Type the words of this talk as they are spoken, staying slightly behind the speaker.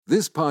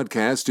This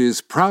podcast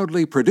is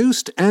proudly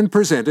produced and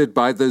presented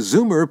by the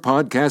Zoomer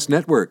Podcast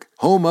Network,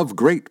 home of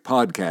great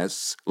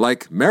podcasts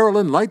like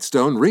Marilyn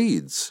Lightstone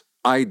Reads,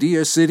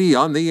 Idea City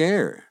on the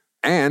Air,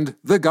 and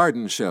The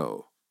Garden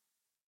Show.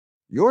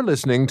 You're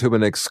listening to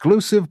an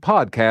exclusive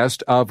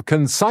podcast of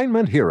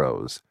Consignment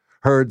Heroes,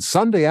 heard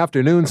Sunday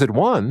afternoons at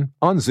 1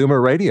 on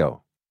Zoomer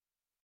Radio.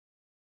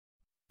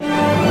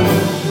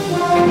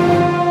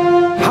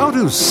 How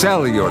to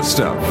sell your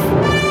stuff.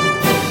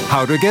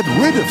 How to get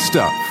rid of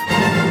stuff.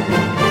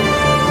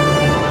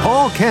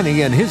 Paul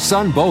Kenny and his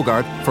son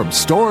Bogart from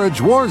Storage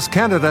Wars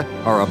Canada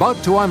are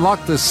about to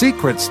unlock the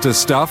secrets to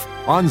stuff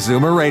on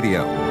Zoomer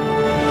Radio.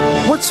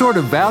 What sort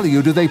of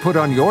value do they put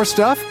on your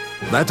stuff?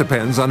 That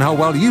depends on how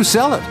well you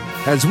sell it,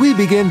 as we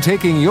begin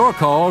taking your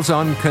calls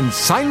on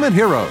Consignment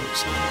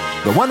Heroes,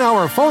 the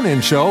 1-hour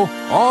phone-in show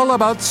all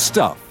about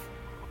stuff.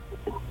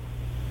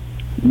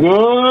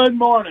 Good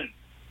morning.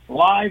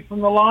 Live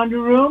from the laundry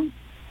room,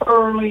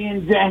 early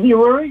in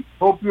January.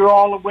 Hope you're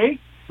all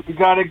awake. We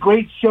got a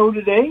great show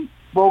today.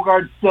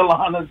 Bogart's still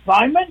on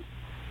assignment.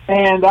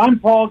 And I'm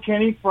Paul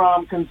Kenny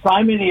from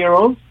Consignment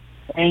Heroes.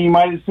 And you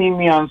might have seen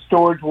me on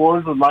Storage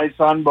Wars with my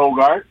son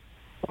Bogart.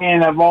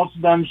 And I've also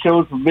done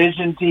shows for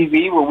Vision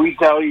TV where we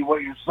tell you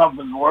what your stuff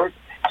is worth.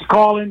 It's a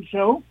call-in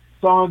show.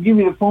 So I'm going to give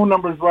you the phone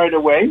numbers right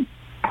away.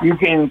 You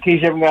can, in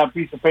case you haven't got a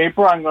piece of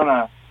paper, I'm going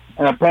to,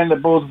 and a pen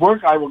that both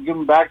work, I will give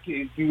them back to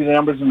you, give you the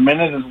numbers in a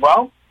minute as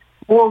well.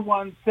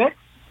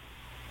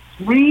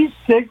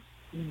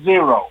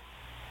 416-360-0740.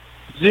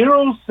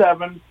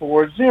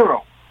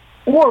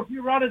 Or if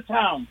you're out of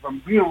town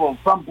from beautiful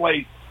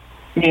someplace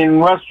in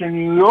western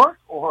New York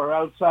or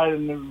outside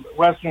in the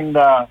western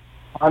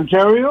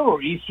Ontario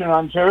or eastern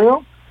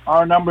Ontario,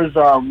 our numbers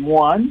are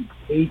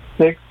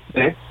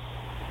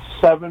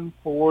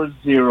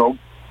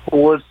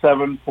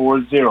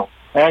 1-866-740-4740.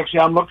 Actually,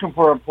 I'm looking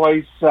for a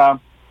place,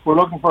 we're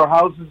looking for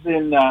houses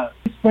in,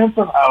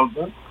 expensive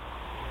houses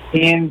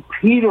in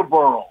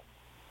Peterborough.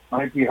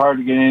 Might be hard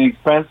to get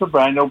inexpensive,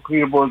 but I know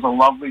Peterborough is a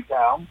lovely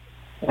town,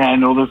 and I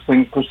know there's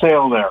things for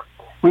sale there.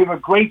 We have a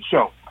great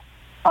show.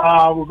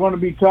 We're going to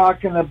be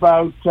talking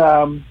about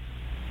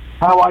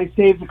how I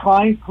saved the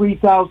client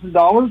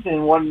 $3,000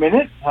 in 1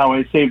 minute, how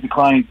I saved the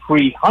client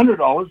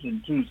 $300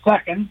 in 2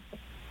 seconds.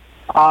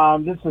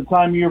 This is the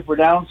time of year for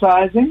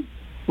downsizing.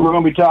 We're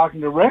going to be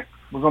talking to Rick.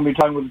 We're going to be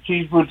talking with the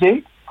Cheese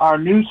Boutique, our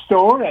new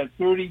store at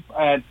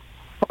 5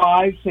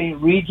 St.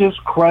 Regis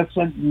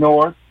Crescent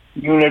North,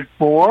 Unit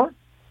 4.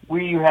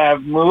 We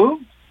have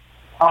moved.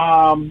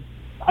 I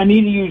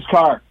need a used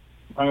car.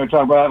 I'm going to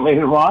talk about that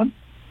later on.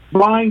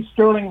 Buying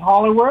Sterling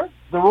Hollywood.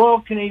 The Royal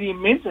Canadian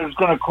Mint is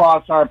going to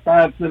cross our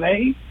path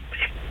today.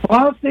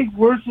 Plastic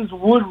versus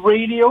wood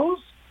radios.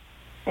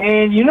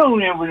 And you know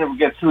we'll never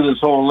get through this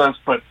whole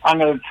list, but I'm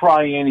going to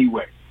try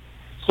anyway.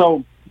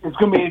 So it's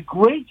going to be a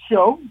great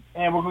show,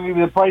 and we're going to give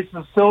you the price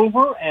of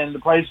silver and the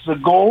price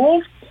of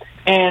gold.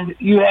 And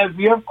you have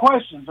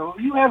questions, or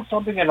you have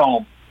something at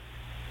home.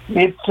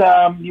 It's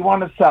you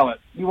want to sell it.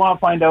 You want to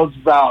find out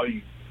its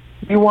value.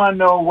 You want to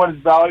know what its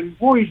value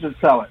before you should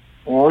sell it.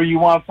 Or you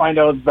want to find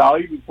out its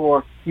value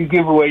before you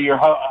give away your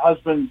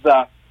husband's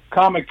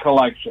comic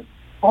collection.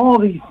 All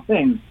these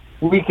things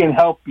we can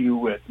help you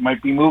with.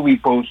 Might be movie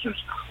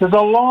posters. There's a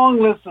long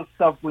list of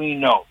stuff we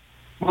know.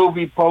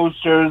 Movie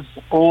posters,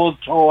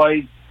 old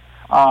toys,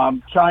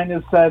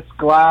 china sets,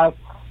 glass,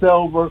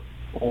 silver,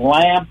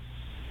 lamps,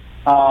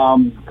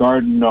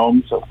 garden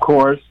gnomes, of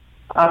course,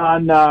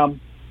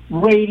 on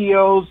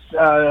radios,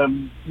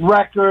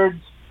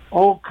 records,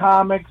 old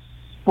comics,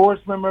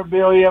 sports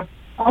memorabilia.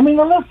 I mean,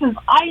 the list is,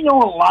 I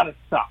know a lot of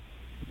stuff,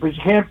 but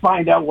you can't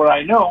find out what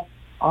I know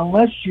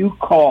unless you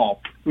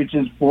call, which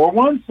is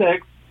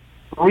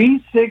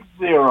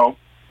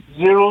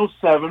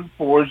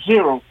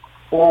 416-360-0740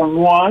 or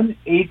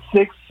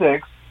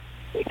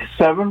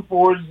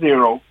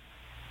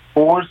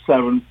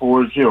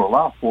 1-866-740-4740. A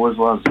lot of fours,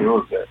 a lot of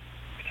zeros there.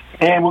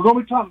 And we're going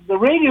to be talking the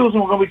radios,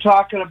 and we're going to be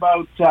talking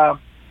about,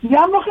 I'm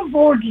looking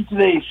forward to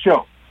today's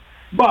show.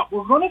 But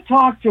we're going to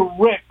talk to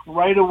Rick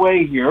right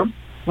away here.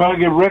 We're going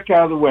to get Rick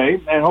out of the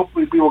way, and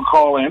hopefully people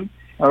call in,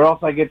 or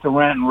else I get to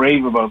rant and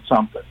rave about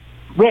something.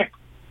 Rick,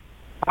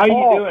 how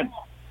you doing?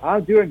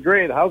 I'm doing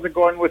great. How's it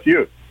going with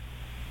you?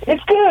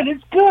 It's good.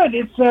 It's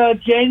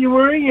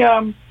January.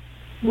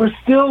 We're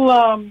still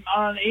on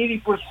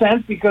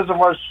 80% because of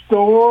our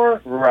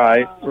store.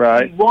 Right.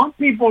 We want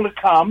people to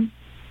come.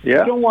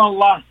 Yeah. I don't want a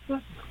lot. This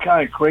is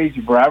kind of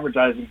crazy for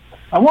advertising.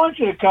 I want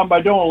you to come, but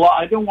I don't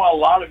want a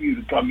lot of you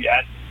to come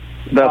yet.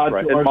 That's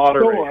right. In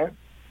moderation.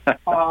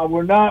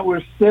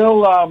 We're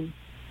still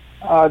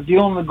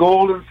dealing with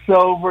gold and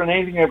silver and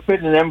anything that fit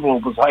in an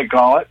envelope, as I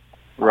call it.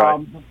 Right.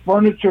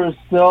 Furniture is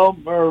still,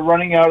 we're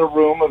running out of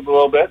room a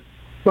little bit.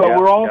 But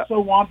we also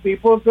want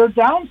people, if they're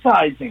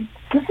downsizing.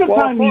 This is the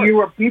time of year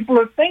where people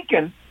are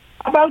thinking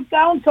about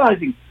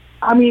downsizing.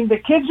 I mean, the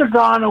kids are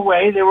gone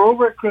away. They were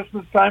over at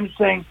Christmas time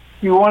saying,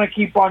 do you want to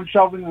keep on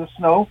shoveling the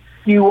snow?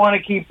 Do you want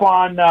to keep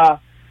on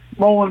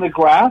mowing the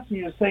grass? And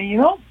you're saying,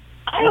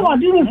 I don't want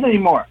to do this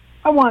anymore.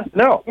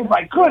 No. If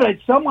I could,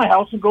 I'd sell my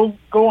house and go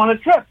on a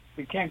trip.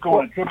 We can't go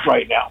on a trip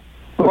right now.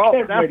 Well,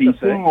 that's the thing.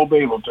 Soon we'll be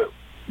able to.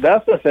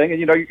 That's the thing.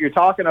 And, you're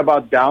talking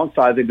about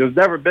downsizing. There's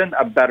never been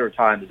a better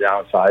time to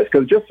downsize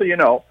because just so you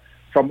know,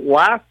 from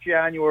last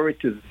January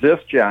to this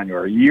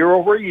January, year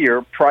over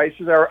year,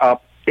 prices are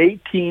up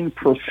 18%.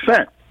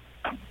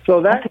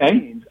 So that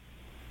means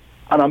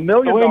on $1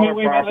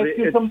 million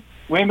property...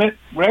 Wait a minute,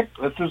 Rick.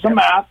 Let's do some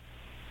math.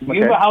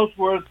 You have a house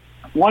worth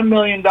 $1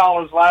 million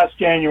last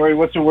January.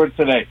 What's it worth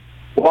today?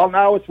 Well,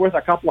 now it's worth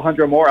a couple of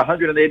hundred more,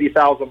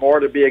 180,000 more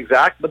to be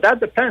exact. But that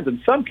depends.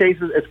 In some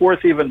cases, it's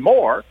worth even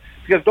more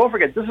because don't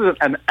forget, this is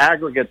an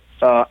aggregate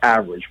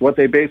average. What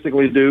they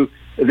basically do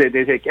is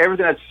they take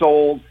everything that's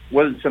sold,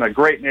 whether it's in a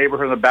great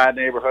neighborhood or a bad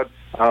neighborhood,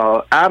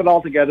 add it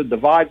all together,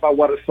 divide by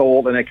what is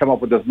sold, and they come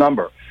up with this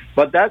number.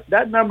 But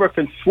that number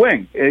can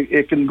swing.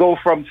 It can go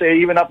from, say,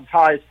 even up as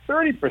high as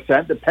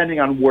 30%, depending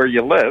on where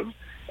you live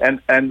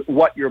and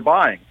what you're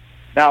buying.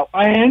 Now,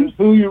 and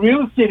who your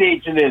real estate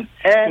agent is,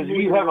 and who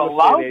you have a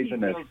lousy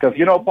agent is, because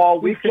Paul,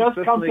 we just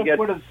come to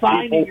put a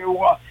sign in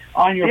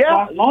on your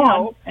front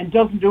lawn and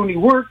doesn't do any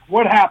work.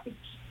 What happens?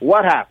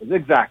 What happens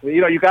exactly?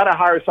 You got to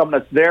hire someone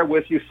that's there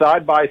with you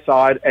side by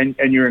side,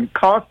 and you're in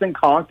constant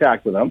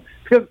contact with them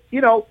because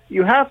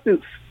you have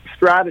to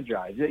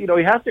strategize.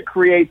 You have to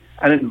create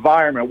an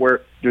environment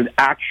where there's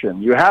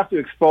action. You have to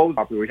expose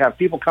property. We have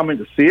people coming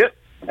to see it,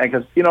 and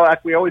because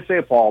like we always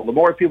say, Paul, the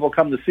more people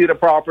come to see the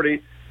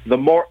property, the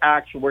more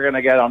action we're going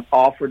to get on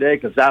offer day,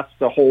 because that's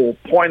the whole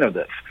point of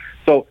this.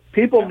 So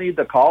people need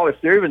to call if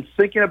they're even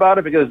thinking about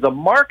it, because the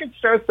market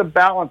starts to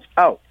balance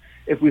out.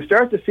 If we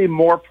start to see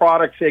more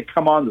products, say,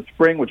 come on the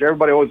spring, which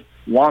everybody always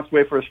wants to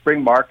wait for a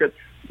spring market,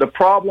 the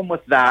problem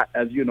with that,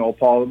 as you know,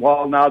 Paul,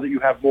 well, now that you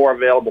have more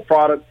available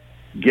product,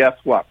 guess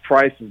what?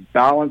 Prices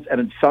balance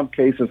and in some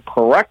cases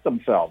correct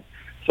themselves.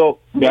 So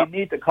we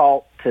need to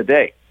call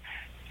today.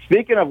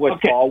 Speaking of which,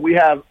 Paul, we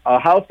have a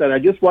house that I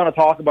just want to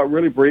talk about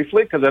really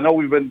briefly because I know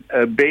we've been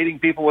baiting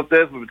people with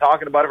this. We've been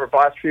talking about it for the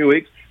last few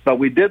weeks, but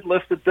we did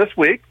list it this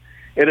week.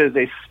 It is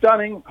a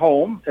stunning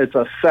home. It's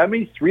a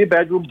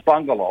semi-3-bedroom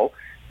bungalow.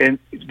 And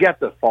get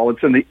this, Paul,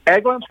 it's in the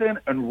Eglinton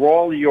and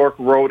Royal York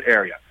Road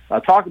area. Now,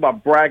 talk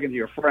about bragging to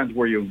your friends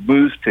where you've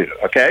moved to,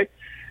 okay?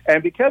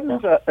 And because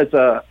it's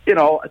a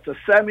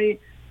semi,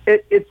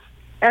 it's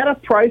at a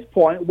price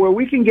point where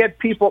we can get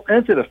people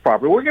into this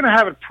property. We're going to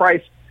have it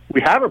priced. We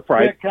have a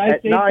price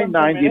at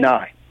 $9.99.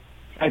 Can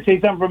I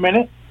say something for a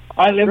minute?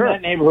 I live in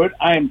that neighborhood.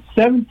 I am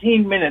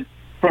 17 minutes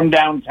from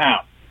downtown.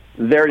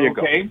 There you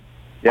go. Okay?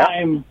 Yeah.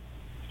 I'm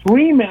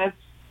 3 minutes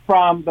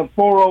from the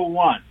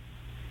 401.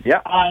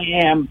 Yeah. I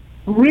am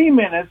 3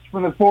 minutes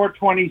from the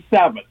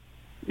 427.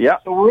 Yeah.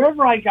 So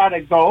wherever I got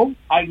to go,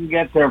 I can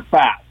get there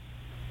fast.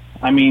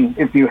 I mean,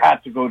 if you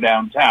have to go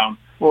downtown,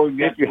 or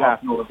if you have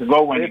to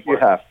go anywhere. If you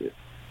have to.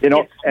 And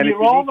if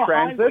you need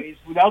transit,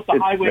 without the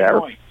highway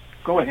going.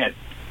 Go ahead.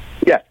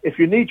 Yes, if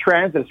you need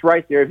transit, it's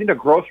right there. If you need a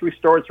grocery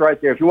store, it's right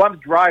there. If you want to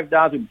drive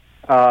down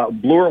to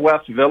Bloor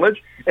West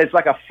Village, it's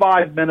like a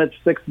 5-minute,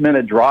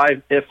 6-minute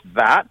drive, if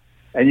that.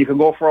 And you can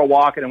go for a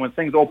walk, and then when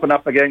things open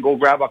up again, go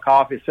grab a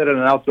coffee, sit in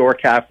an outdoor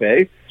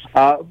cafe.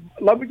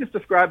 Let me just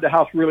describe the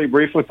house really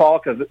briefly, Paul,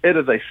 because it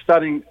is a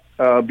stunning,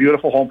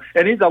 beautiful home.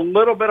 It needs a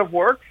little bit of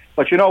work,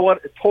 but you know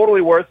what? It's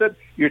totally worth it.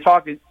 You're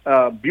talking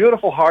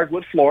beautiful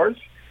hardwood floors,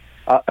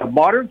 a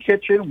modern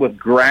kitchen with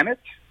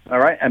granite, all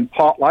right, and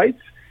pot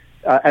lights.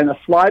 And a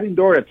sliding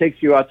door that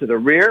takes you out to the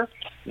rear.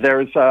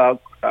 There's a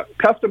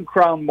custom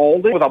crown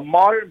molding with a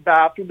modern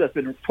bathroom that's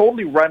been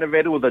totally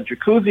renovated with a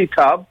jacuzzi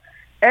tub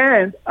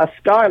and a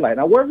skylight.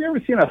 Now, where have you ever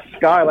seen a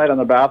skylight on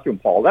the bathroom,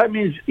 Paul? That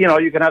means,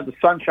 you can have the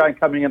sunshine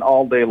coming in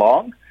all day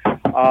long.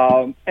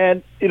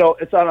 And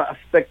it's on a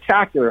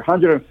spectacular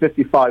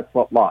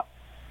 155-foot lot.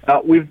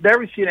 We've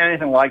never seen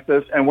anything like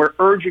this, and we're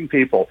urging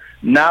people,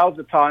 now's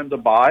the time to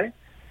buy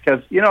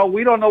because,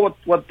 we don't know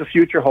what the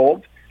future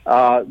holds.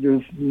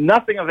 There's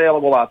nothing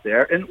available out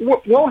there, and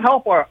we'll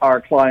help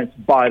our clients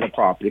buy the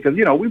property because,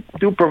 we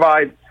do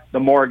provide the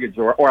mortgage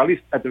or at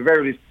least at the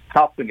very least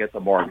help them get the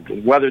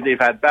mortgages, whether they've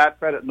had bad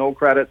credit, no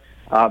credit,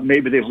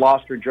 maybe they've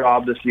lost their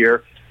job this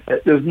year.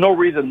 There's no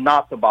reason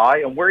not to buy,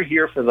 and we're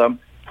here for them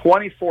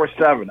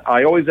 24/7.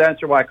 I always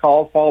answer my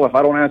calls, Paul. If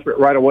I don't answer it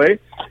right away,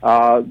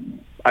 I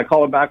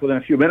call them back within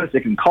a few minutes. They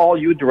can call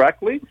you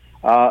directly.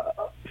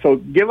 So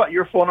give out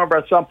your phone number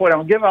at some point.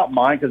 I'll give out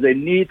mine because they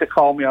need to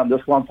call me on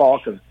this one,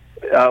 Paul, because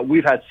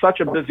we've had such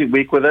a busy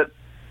week with it.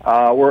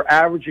 We're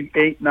averaging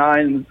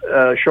 8-9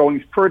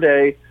 showings per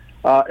day.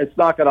 It's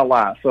not going to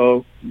last,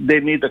 so they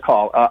need to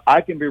call.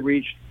 I can be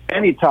reached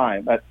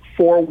anytime at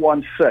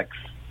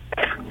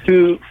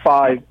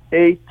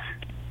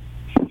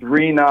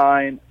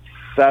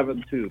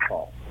 416-258-3972,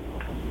 Paul.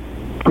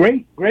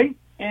 Great.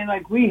 And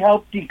we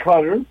help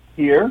declutter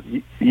here.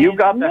 You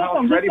got the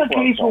house ready for us. This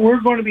is a case where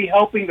we're going to be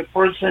helping the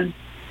person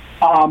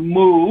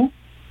move.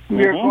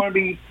 We're going to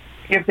be,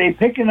 if they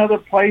pick another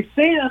place,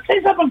 say up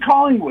in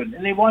Collingwood,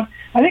 and they want.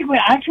 I think we're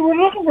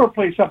looking for a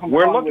place up in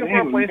Collingwood. We're looking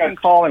for a place in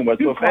Collingwood.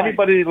 So if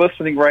anybody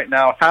listening right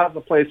now has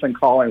a place in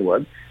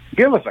Collingwood,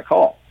 give us a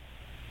call.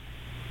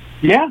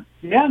 Yeah,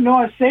 no,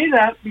 I say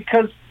that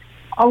because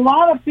a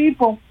lot of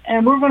people,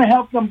 and we're going to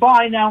help them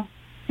buy. Now,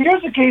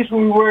 here's a case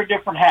where we wear a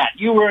different hat.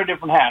 You wear a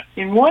different hat.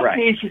 In one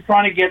case, you're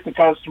trying to get the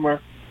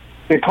customer,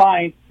 the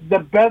client, the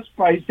best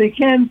price they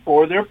can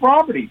for their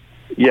property.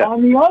 Yeah.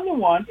 On the other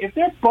one, if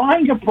they're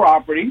buying a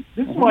property,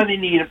 this is why they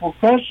need a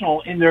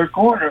professional in their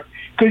corner,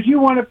 because you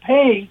want to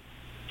pay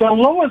the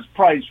lowest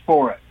price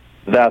for it.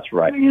 That's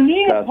right. So you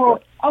need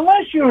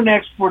unless you're an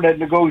expert at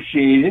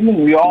negotiating,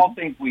 and we all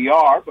think we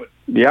are, but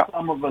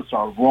some of us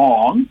are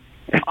wrong.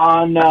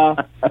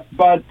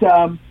 But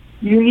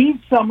you need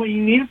someone,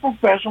 you need a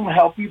professional to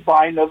help you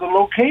buy another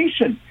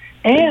location.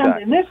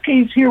 And in this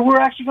case here, we're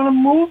actually going to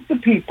move the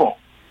people.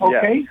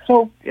 Okay?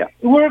 So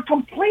we're a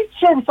complete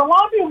service. A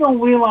lot of people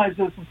don't realize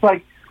this. It's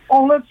like,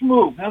 oh, let's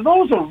move. Now,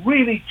 those are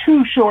really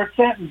two short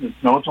sentences.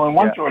 No, it's only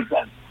one short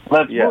sentence.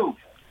 Let's move.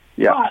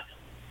 Yeah.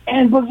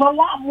 And there's a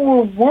lot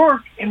more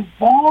work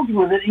involved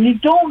with it, and you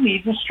don't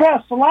need the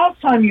stress. The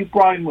last time you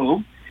probably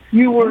moved,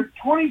 you were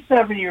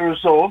 27 years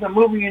old and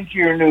moving into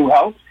your new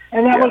house,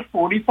 and that was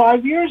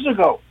 45 years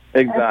ago.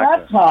 Exactly. At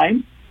that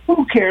time,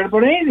 who cared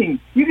about anything?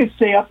 You could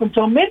stay up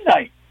until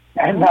midnight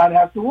and not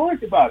have to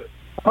worry about it.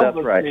 That's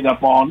right. Stayed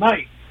up all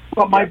night.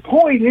 But my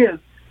point is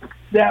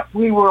that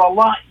we were a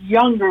lot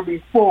younger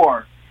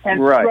before, and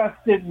stress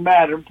didn't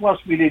matter. Plus,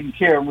 we didn't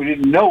care, and we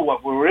didn't know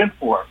what we were in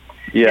for.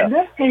 Yeah. In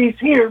this case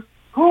here,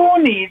 who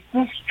needs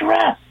the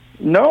stress?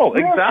 No,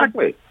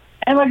 exactly.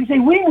 And like I say,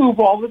 we move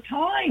all the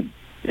time.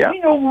 Yeah. We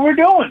know what we're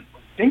doing.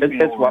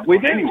 It's what we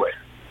do anyway.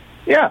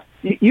 Yeah.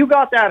 You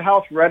got that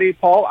house ready,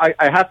 Paul.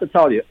 I have to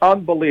tell you,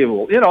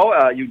 unbelievable. You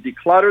know, you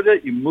decluttered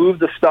it. You moved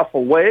the stuff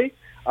away.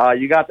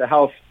 You got the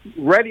house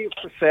ready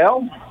for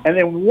sale. And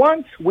then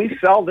once we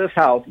sell this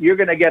house, you're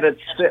going to get it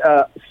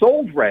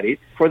sold ready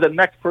for the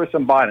next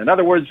person buying. In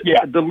other words,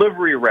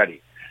 delivery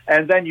ready.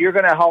 And then you're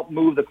going to help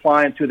move the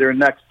client to their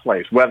next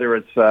place, whether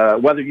it's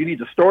whether you need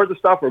to store the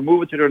stuff or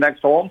move it to their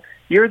next home.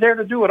 You're there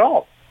to do it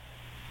all.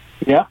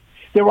 Yeah.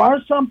 There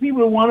are some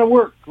people who want to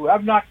work, who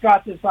have not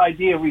got this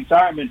idea of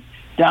retirement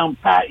down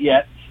pat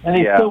yet, and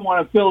they still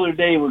want to fill their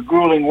day with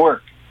grueling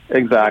work.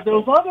 Exactly.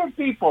 But those other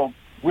people,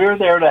 we're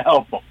there to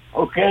help them,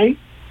 okay?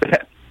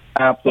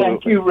 Absolutely.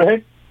 Thank you,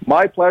 Rick.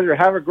 My pleasure.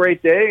 Have a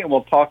great day, and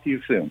we'll talk to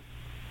you soon.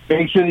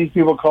 Make sure these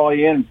people call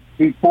you in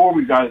before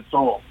we got it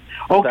sold.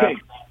 Okay.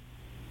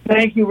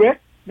 Thank you,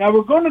 Rick. Now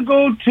we're going to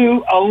go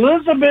to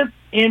Elizabeth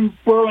in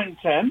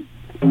Burlington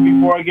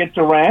before I get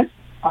to rant.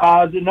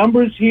 The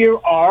numbers here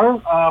are,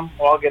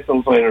 I'll get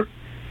those later.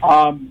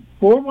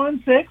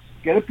 416,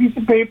 get a piece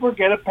of paper,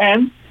 get a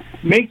pen,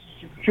 make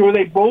sure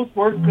they both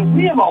work, because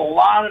we have a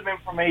lot of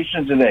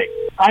information today.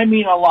 I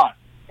mean a lot.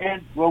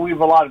 And, well, we have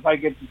a lot if I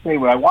get to say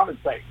what I want to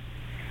say.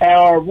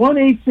 Our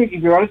 186,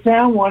 if you're out of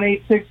town,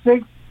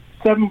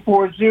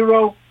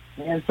 1-866-740,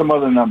 and some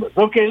other numbers.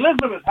 Okay,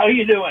 Elizabeth, how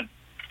you doing?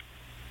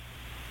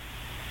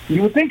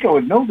 You would think I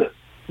would know this.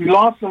 We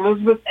lost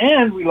Elizabeth,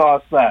 and we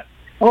lost that.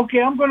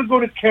 Okay, I'm going to go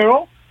to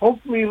Carol.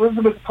 Hopefully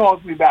Elizabeth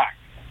calls me back.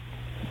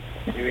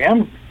 Here I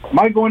am. Am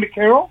I going to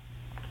Carol?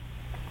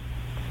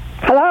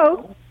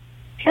 Hello.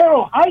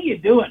 Carol, how you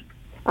doing?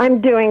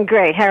 I'm doing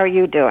great. How are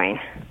you doing?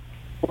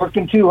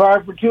 Working too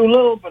hard for too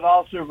little, but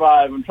I'll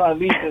survive. I'm trying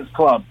to lead this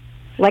club.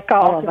 Like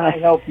all of us. How can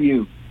I help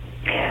you?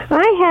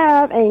 I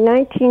have a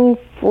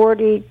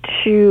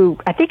 1942,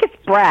 I think it's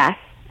brass.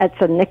 It's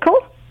a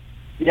nickel.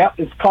 Yep,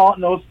 it's called,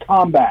 no, it's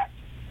Tomback.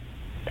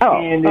 Oh,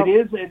 and it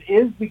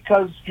is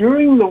because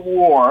during the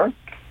war,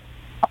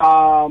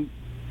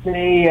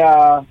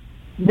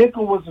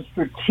 nickel was a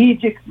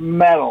strategic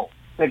metal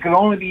that could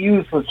only be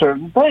used for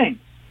certain things.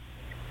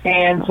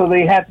 And so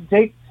they had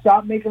to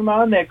stop making them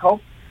out of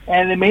nickel,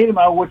 and they made them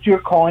out of what you're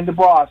calling the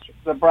brass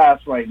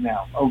right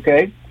now,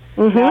 okay?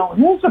 Mm-hmm. Now,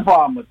 here's the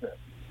problem with this.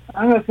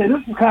 I'm going to say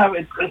this is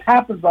it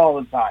happens all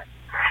the time.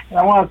 And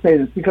I want to say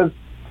this because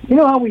you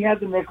know how we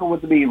had the nickel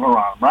with the beaver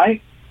on, right?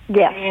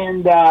 Yeah.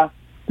 And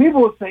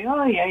people would say,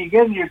 oh, yeah, you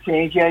get in your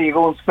change, you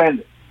go and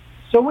spend it.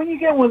 So when you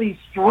get one of these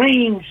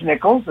strange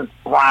nickels that's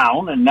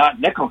brown and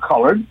not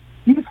nickel-colored,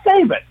 you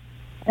save it.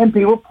 And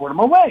people put them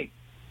away.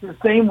 The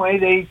same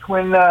way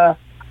when the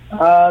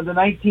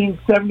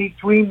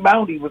 1973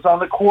 Mountie was on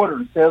the quarter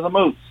instead of the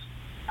moose.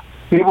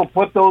 People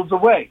put those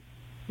away.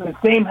 The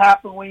same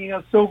happened when you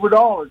have silver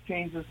dollar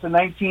changes to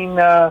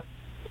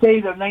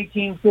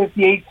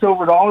 1958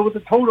 silver dollar with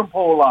a totem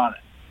pole on it,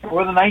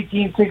 or the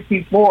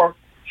 1964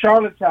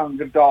 Charlottetown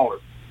good dollar.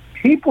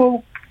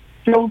 People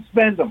don't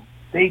spend them.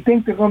 They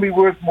think they're going to be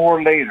worth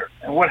more later.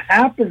 And what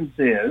happens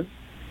is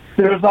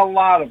there's a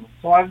lot of them.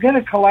 So I'll get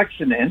a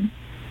collection in,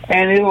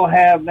 and it'll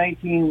have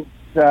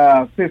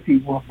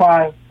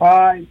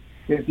 1955,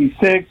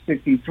 56,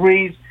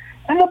 63s,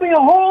 and there'll be a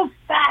whole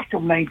stack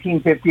of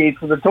 1958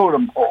 for the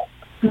totem pole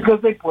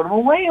because they put them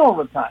away all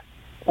the time.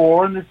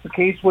 Or in this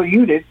case, what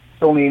you did,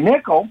 it's only a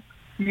nickel,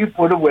 you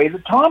put away the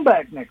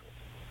Tomback nickel.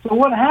 So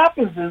what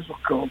happens is,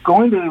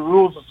 going to the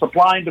rules of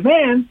supply and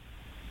demand,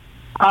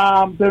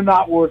 they're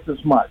not worth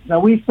as much. Now,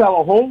 we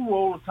sell a whole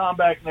roll of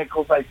Tomback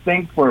nickels, I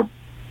think, for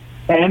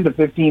 $10 to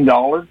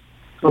 $15,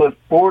 so there's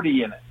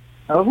 40 in it.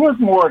 Now, it's worth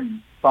more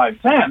than 5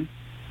 cents,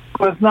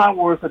 but it's not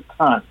worth a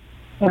ton.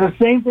 And the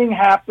same thing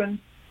happened.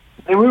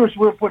 And we were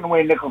putting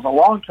away nickels a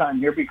long time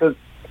here because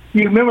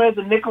you remember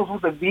the nickels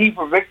with a V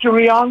for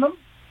victory on them?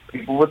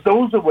 People put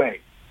those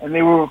away, and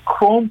they were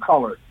chrome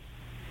colored.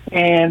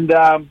 And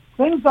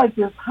things like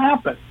this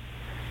happen.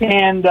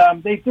 And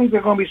they think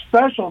they're going to be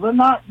special. They're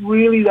not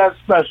really that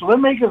special. They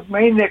make us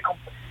May nickels.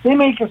 They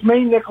make us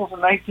May nickels in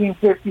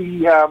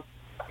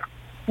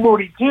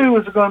 1942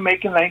 as they're going to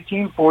make in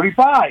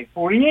 1945,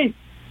 48.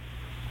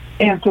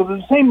 And so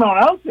there's the same amount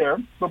out there,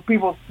 but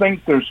people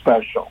think they're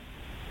special.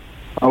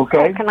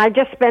 Okay? Oh, can I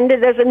just spend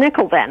it as a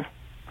nickel then?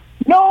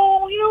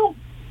 No, you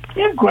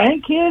have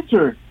grandkids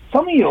or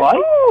something you like.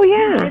 Oh,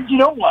 yeah. Kids you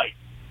don't like.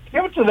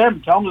 Give it to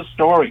them. Tell them the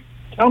story.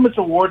 Tell them it's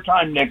a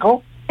wartime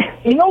nickel.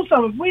 You know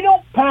something? If we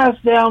don't pass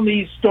down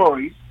these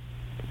stories,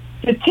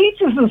 the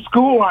teachers in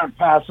school aren't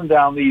passing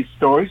down these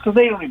stories because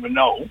they don't even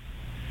know.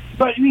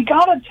 But we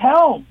got to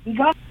tell. We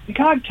got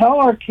to tell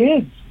our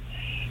kids.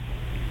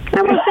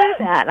 I will do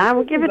that. I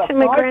will give it to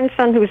my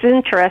grandson who's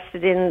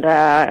interested in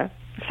the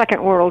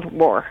Second World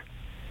War.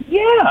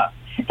 Yeah.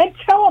 And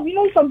tell them,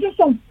 something, just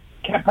don't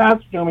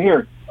pass it to them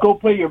here. Go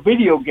play your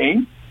video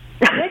game.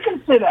 They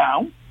can sit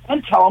down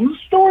and tell them the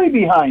story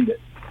behind it.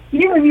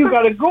 Even if you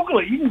got to Google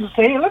it, you can just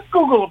say, hey, let's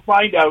Google and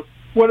find out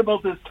what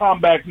about this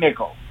Tomback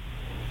nickel.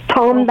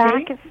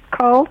 Tomback is it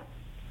called?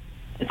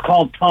 It's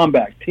called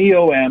Tomback,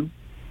 Tombac.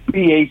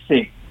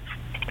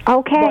 Okay.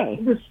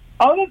 But there's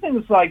other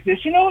things like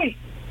this.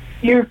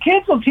 Your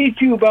kids will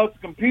teach you about the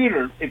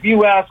computer if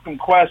you ask them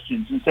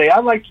questions and say,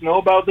 I'd like to know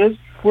about this.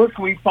 Where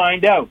can we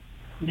find out?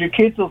 And your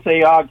kids will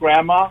say,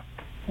 Grandma.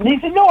 And they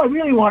say, no, I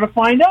really want to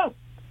find out.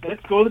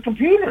 Let's go to the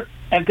computer.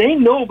 And they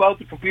know about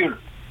the computer.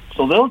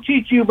 So they'll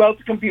teach you about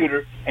the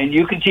computer, and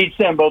you can teach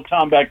them about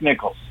Tomback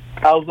nickels.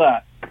 How's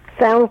that?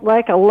 Sounds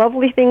like a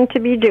lovely thing to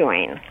be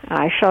doing.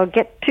 I shall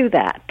get to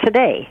that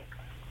today.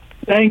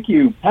 Thank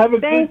you. Have a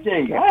good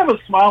day. I have a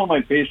smile on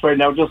my face right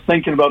now just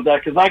thinking about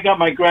that because I got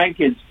my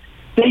grandkids.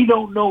 They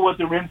don't know what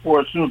they're in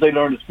for as soon as they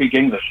learn to speak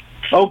English.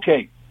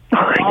 Okay.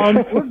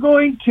 We're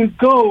going to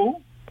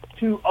go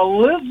to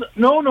Elizabeth.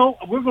 No,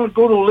 we're going to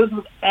go to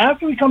Elizabeth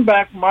after we come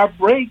back from our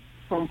break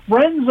from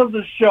Friends of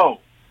the Show.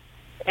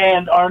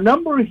 And our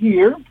number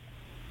here,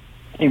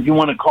 if you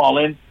want to call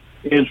in,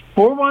 is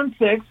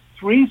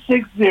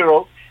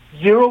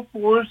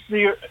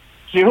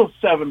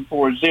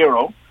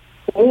 416-360-0740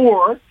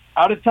 or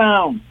out of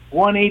town,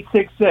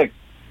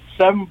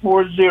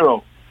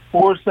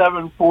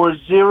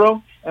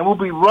 1-866-740-4740. And we'll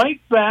be right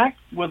back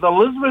with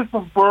Elizabeth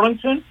from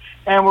Burlington.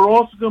 And we're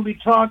also going to be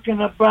talking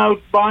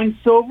about buying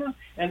silver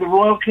and the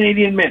Royal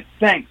Canadian Mint.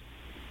 Thanks.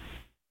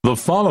 The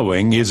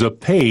following is a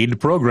paid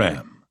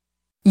program.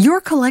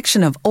 Your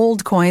collection of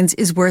old coins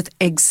is worth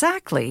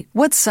exactly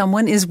what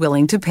someone is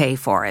willing to pay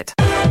for it.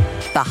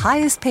 The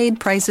highest paid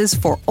prices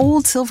for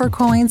old silver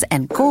coins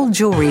and gold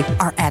jewelry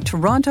are at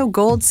Toronto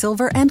Gold,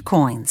 Silver and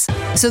Coins.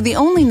 So the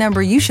only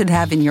number you should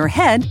have in your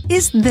head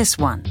is this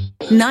one,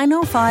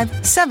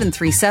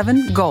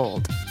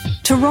 905-737-GOLD.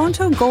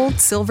 Toronto Gold,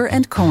 Silver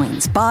and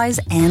Coins buys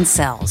and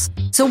sells.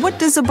 So what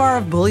does a bar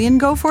of bullion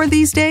go for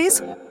these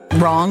days?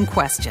 Wrong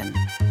question.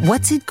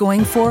 What's it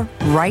going for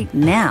right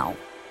now?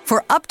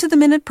 For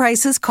up-to-the-minute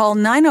prices, call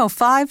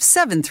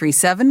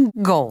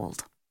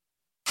 905-737-GOLD.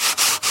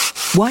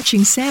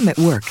 Watching Sam at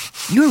work,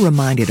 you're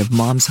reminded of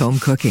Mom's home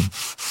cooking.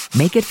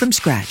 Make it from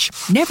scratch,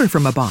 never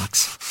from a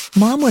box.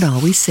 Mom would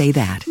always say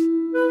that.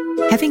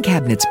 Having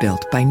cabinets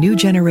built by New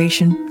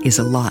Generation is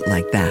a lot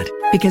like that.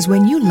 Because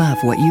when you love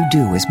what you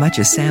do as much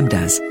as Sam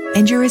does,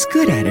 and you're as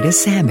good at it as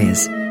Sam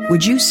is,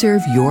 would you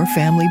serve your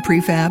family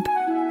prefab?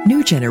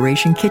 New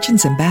Generation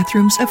Kitchens and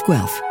Bathrooms of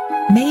Guelph.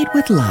 Made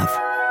with love.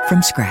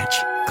 From scratch.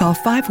 Call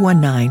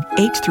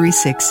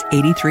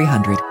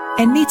 519-836-8300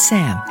 and meet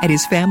Sam at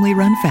his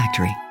family-run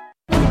factory.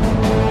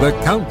 The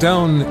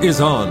countdown is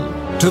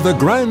on to the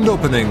grand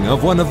opening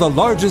of one of the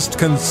largest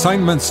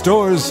consignment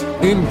stores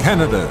in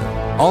Canada.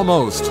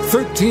 Almost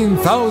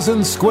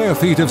 13,000 square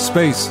feet of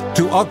space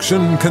to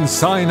auction,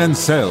 consign, and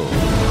sell.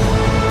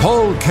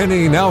 Paul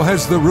Kenny now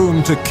has the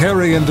room to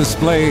carry and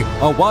display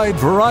a wide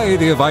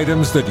variety of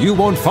items that you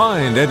won't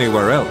find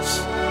anywhere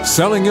else.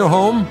 Selling your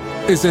home?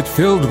 Is it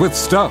filled with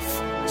stuff?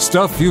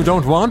 Stuff you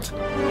don't want?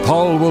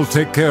 Paul will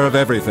take care of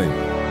everything.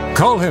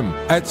 Call him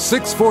at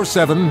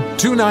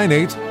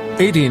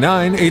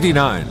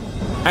 647-298-8989.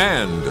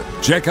 And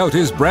check out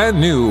his brand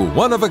new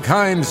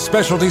one-of-a-kind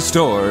specialty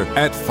store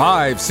at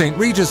 5 St.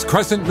 Regis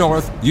Crescent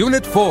North,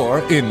 Unit 4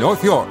 in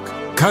North York.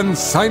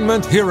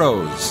 Consignment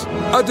Heroes,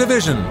 a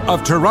division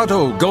of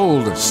Toronto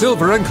Gold,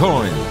 Silver and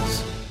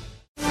Coins.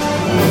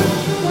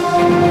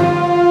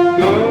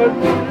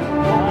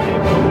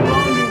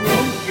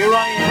 Here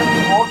I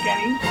am, Paul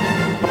Kenny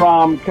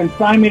from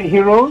Consignment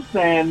Heroes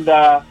and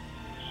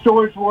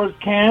Storage Wars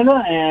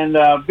Canada and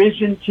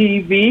Vision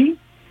TV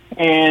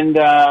and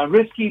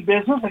Risky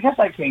Business. I guess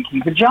I can't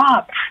keep a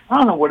job. I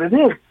don't know what it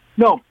is.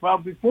 No, well,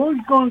 before we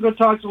go and go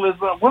talk to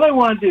Elizabeth, what I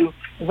want to do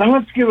is I'm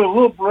going to give a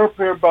little blurb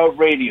here about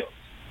radios.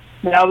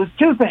 Now, there's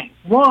two things.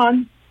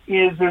 One,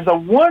 is there's a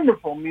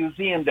wonderful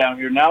museum down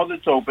here now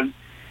that's open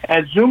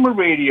at Zoomer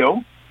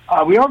Radio.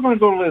 We are going to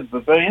go to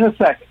Elizabeth, but in a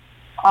second.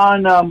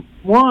 On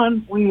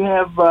one, we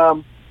have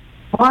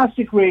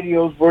plastic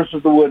radios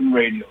versus the wooden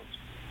radios.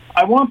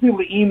 I want people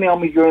to email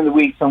me during the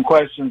week some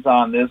questions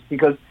on this,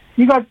 because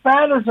you got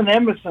Fathers and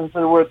Emersons that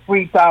are worth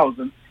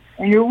 $3,000,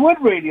 and your wood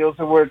radios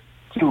are worth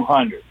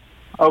 $200.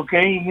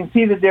 Okay, you can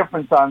see the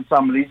difference on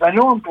some of these. I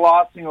know I'm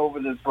glossing over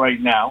this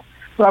right now,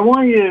 but I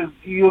want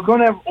you're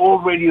going to have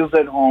old radios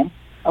at home.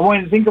 I want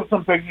you to think of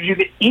some pictures. You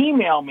can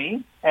email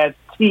me at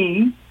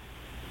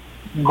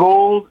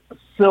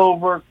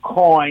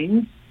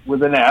goldsilvercoins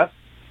with an S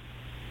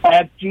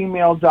at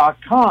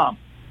gmail.com.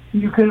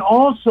 You can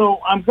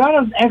also, I've got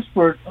an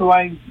expert who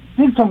I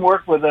did some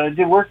work with, and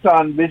I worked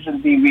on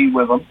Vision TV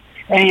with him,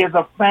 and he has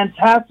a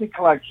fantastic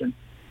collection.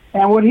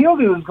 And what he'll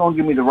do is go and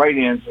give me the right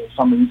answer to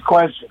some of these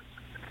questions.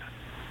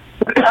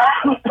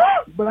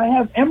 But I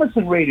have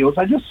Emerson radios.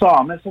 I just saw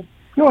them. I said,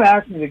 people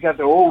ask me, they got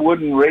their old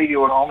wooden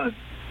radio at home, and it's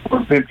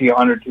for $50,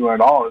 $100,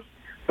 $200.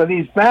 But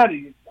these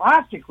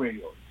plastic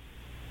radios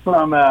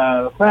from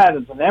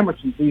Fathers and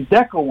Emerson, these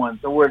Deco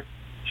ones, are worth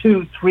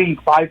 $2,000,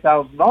 $3,000,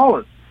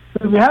 $5,000.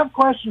 So if you have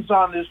questions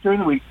on this during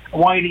the week, I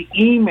want you to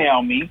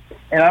email me,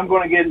 and I'm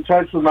going to get in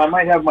touch with them. I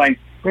might have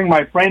bring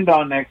my friend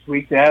on next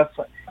week to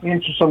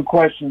answer some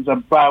questions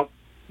about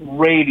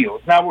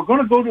radios. Now, we're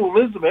going to go to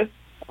Elizabeth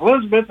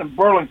and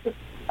Burlington.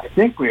 I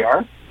think we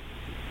are.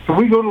 Can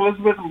we go to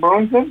Elizabeth and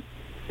Burlington?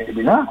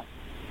 Maybe not.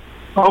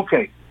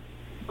 Okay.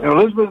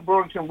 Elizabeth and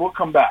Burlington, we'll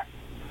come back.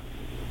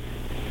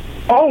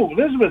 Oh,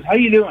 Elizabeth, how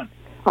you doing?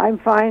 I'm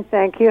fine,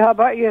 thank you. How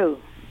about you?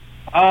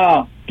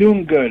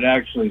 Doing good,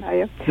 actually. Are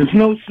you? There's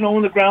no snow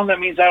on the ground. That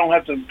means I don't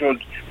have to go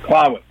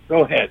plow it.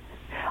 Go ahead.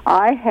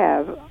 I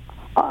have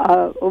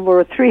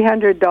over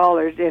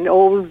 $300 in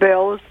old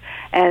bills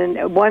and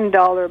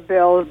 $1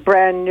 bills,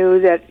 brand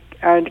new, that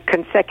are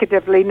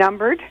consecutively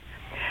numbered.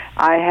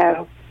 I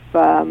have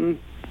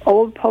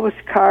old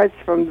postcards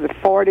from the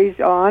 40s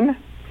on.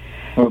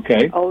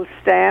 Okay. Old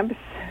stamps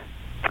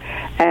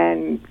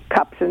and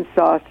cups and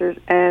saucers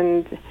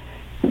and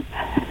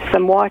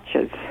some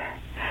watches.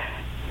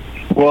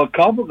 Well, a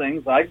couple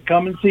things. I can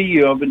come and see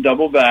you. I've been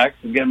double vaxxed.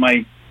 I get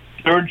my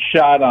third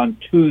shot on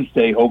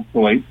Tuesday,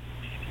 hopefully.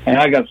 And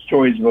I got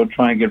stories about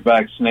trying to get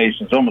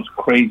vaccinations. It's almost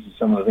crazy,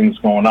 some of the things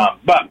going on.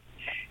 But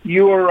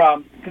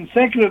your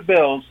consecutive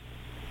bills,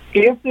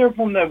 if they're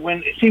from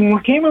when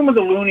we came in with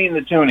the loonie and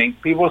the tuning,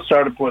 people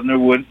started putting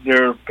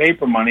their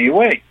paper money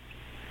away.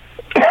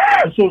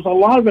 So there's a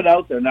lot of it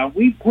out there. Now,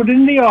 we put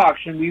in the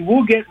auction, we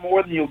will get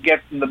more than you'll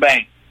get from the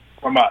bank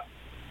from us,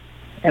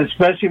 and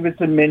especially if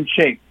it's in mint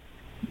shape.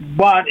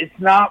 But it's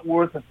not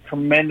worth a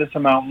tremendous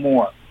amount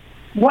more.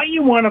 What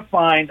you want to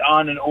find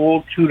on an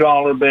old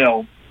 $2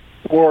 bill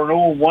or an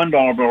old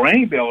 $1 bill or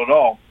any bill at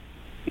all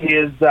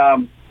is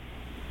a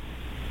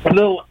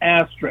little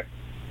asterisk.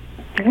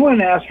 You know what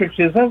an asterisk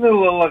is? That's a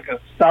little like a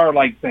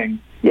star-like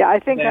thing. Yeah, I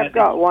think I've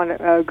got one.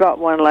 Got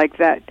one like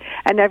that,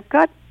 and I've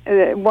got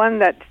one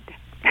that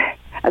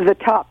at the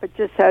top it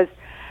just says,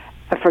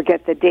 I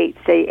forget the date,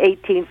 say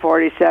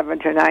 1847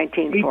 to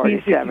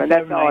 1947.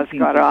 That's all it's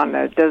got on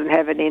there. It doesn't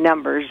have any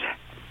numbers.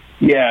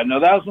 Yeah, no,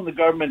 that was when the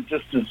government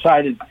just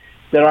decided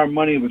that our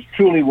money was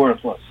truly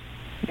worthless.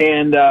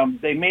 And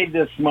they made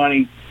this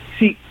money.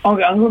 See,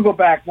 okay, I'm going to go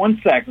back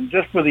 1 second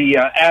just for the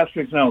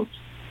asterisk notes.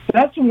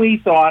 That's when we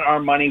thought our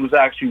money was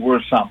actually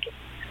worth something.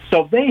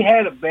 So if they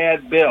had a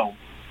bad bill,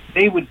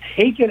 they would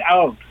take it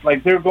out.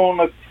 Like they're going,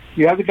 look,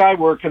 you have the guy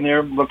working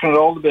there, looking at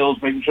all the bills,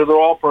 making sure they're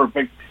all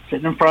perfect,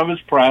 sitting in front of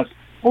his press.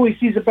 Oh, he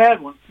sees a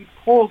bad one. He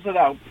pulls it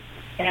out,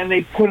 and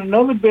they put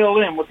another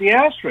bill in with the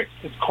asterisk.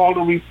 It's called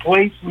a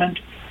replacement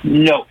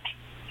note.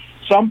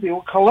 Some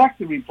people collect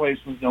the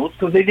replacement notes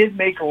because they did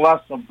make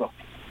less of them.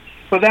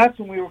 So that's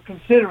when we were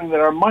considering that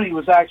our money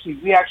was actually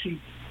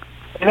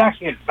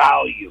had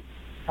value.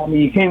 I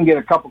mean, you can't even get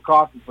a cup of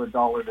coffee for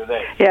 $1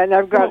 today. Yeah, and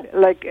I've got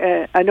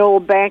an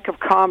old Bank of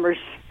Commerce.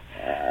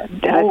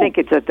 I think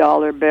it's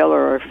 $1 bill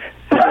or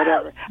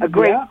whatever. A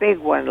great big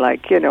one,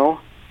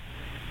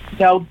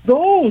 Now,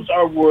 those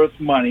are worth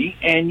money,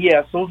 and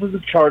yes, those are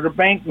the charter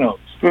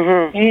banknotes.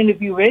 Mm-hmm. And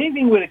if you have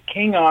anything with a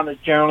king on,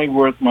 it's generally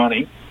worth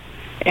money.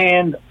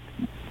 And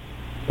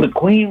the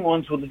queen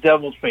ones with the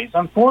devil's face.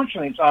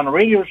 Unfortunately, it's on a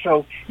radio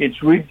show.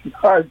 It's really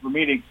hard for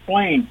me to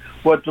explain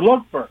what to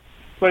look for.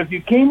 But if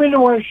you came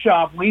into our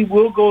shop, we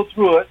will go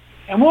through it,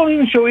 and we'll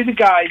even show you the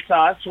guides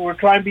on it, so we're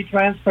trying to be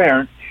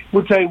transparent.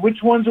 We'll tell you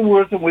which ones are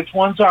worth and which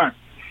ones aren't.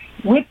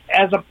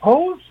 As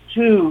opposed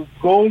to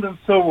gold and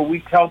silver,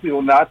 we tell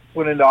people not to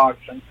put into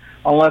auction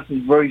unless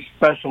it's very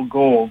special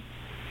gold.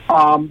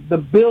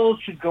 The bills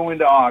should go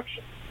into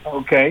auction,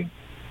 okay?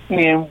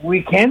 And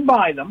we can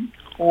buy them,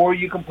 or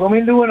you can put them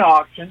into an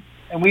auction,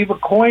 and we have a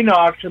coin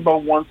auction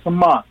about once a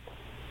month.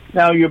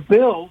 Now, your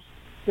bills,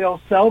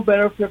 they'll sell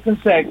better if they're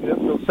consecutive,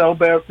 they'll sell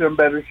better if they're in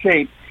better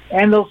shape,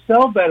 and they'll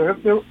sell better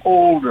if they're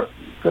older,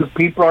 because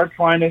people are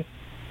trying to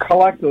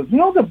collect those. You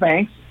know, the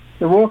banks,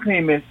 the Royal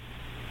Canadian Mint,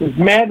 as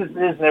mad as it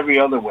is in every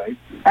other way,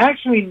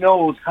 actually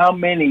knows how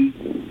many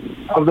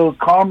of those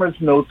commerce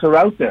notes are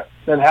out there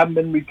that haven't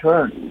been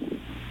returned.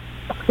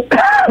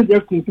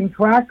 They're keeping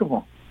track of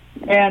them.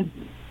 And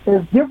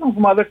it's different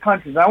from other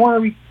countries. I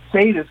want to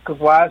say this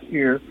because last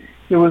year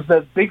there was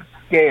that big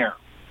scare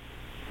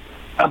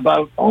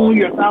about,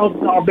 your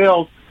 $1,000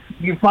 bills,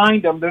 you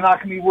find them, they're not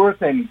going to be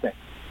worth anything.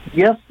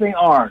 Yes, they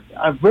are.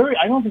 I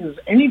don't think there's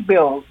any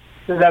bills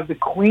that have the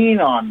Queen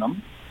on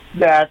them,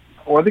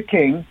 or the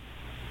King,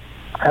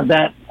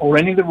 or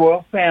any of the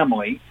royal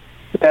family,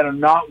 that are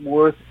not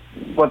worth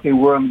what they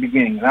were in the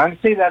beginning. And I can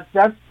say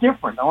that's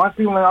different. I want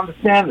people to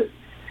understand it.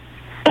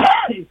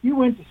 If you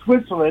went to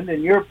Switzerland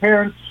and your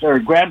parents or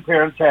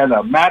grandparents had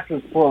a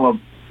mattress full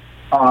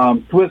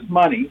of Swiss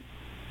money,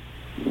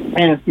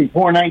 and it's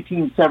before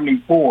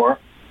 1974,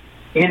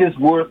 it is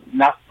worth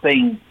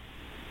nothing.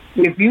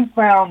 If you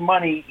found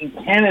money in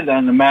Canada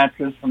in the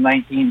mattress from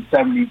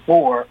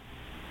 1974,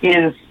 it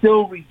is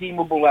still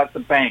redeemable at the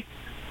bank,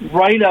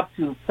 right up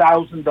to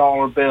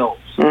 $1,000 bills.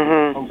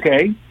 Mm-hmm.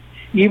 Okay?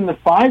 Even the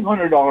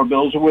 $500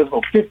 bills are worth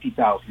about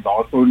 $50,000,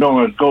 so we don't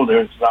want to go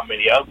there. There's not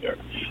many out there.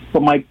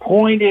 But my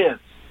point is,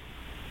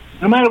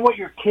 no matter what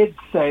your kids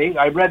say,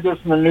 I read this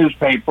in the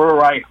newspaper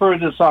or I heard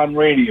this on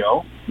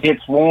radio,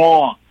 it's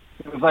wrong.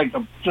 It was like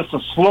just a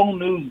slow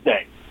news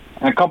day,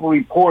 and a couple of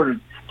reporters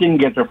didn't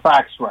get their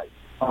facts right.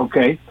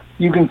 Okay?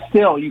 You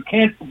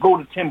can't go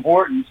to Tim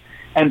Hortons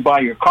and buy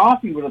your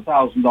coffee with a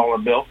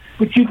 $1,000 bill,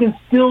 but you can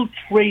still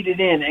trade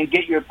it in and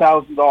get your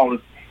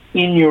 $1,000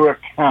 in your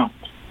account.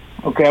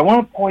 Okay, I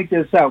want to point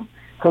this out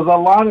because a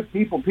lot of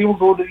people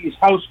go to these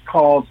house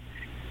calls,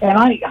 and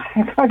I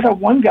got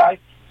one guy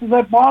says,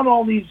 I bought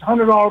all these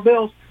 $100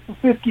 bills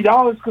for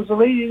 $50 because the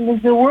lady didn't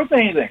think they're worth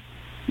anything.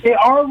 They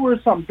are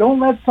worth something. Don't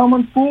let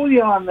someone fool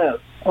you on this,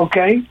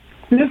 okay?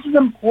 This is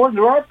important.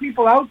 There are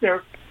people out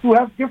there who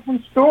have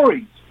different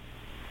stories.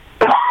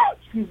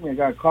 Excuse me, I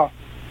got a cough.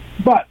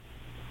 But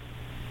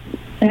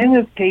in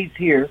this case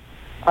here,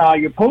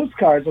 your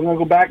postcards, I'm going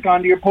to go back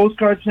onto your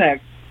postcards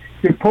next.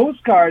 Your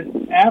postcards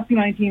after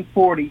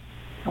 1940,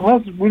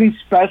 unless it's really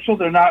special,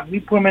 we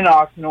put them in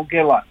auction, don't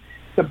get a lot.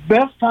 The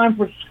best time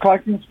for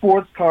collecting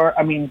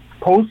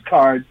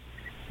postcards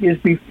is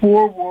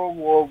before World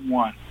War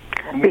I.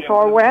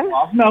 Before when?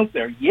 Often out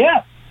there,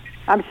 yes.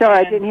 I'm sorry,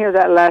 I didn't hear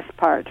that last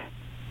part.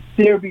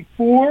 They're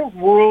before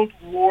World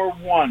War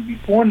I,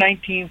 before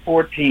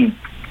 1914.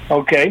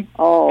 Okay?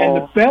 Oh. And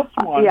the best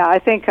one... Yeah, I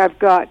think I've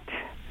got...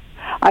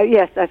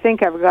 I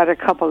think I've got a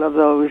couple of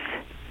those.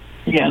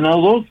 Yeah,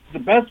 no, the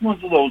best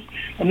ones are those.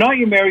 And not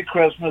your Merry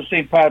Christmas,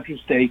 St.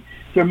 Patrick's Day.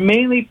 They're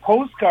mainly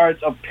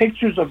postcards of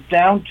pictures of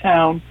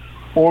downtown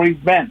or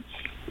events.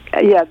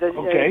 Yeah,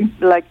 okay.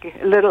 Like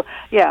little.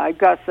 Yeah, I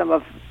got some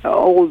of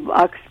old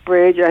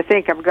Uxbridge. I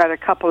think I've got a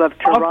couple of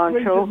Toronto.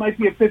 Uxbridge, it might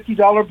be a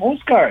 $50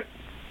 postcard.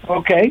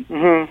 Okay.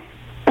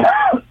 Mm-hmm.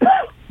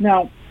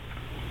 Now,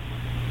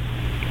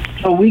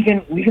 so we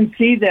can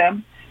see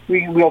them.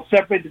 We'll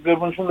separate the good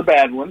ones from the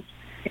bad ones.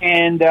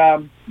 And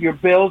your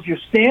bills, your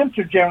stamps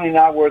are generally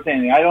not worth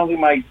anything. I don't think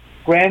my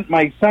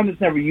son has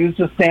never used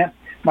a stamp.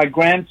 My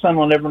grandson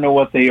will never know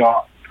what they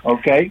are.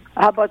 Okay.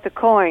 How about the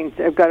coins?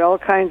 I've got all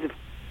kinds of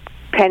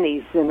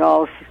pennies and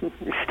all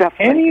stuff.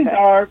 Pennies like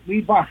that.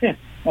 we buy.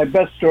 My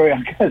best story.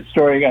 I got a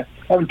story. I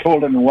haven't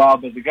told it in a while,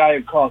 but the guy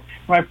who called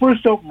when I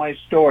first opened my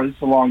store. This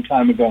is a long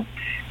time ago,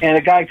 and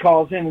a guy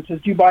calls in and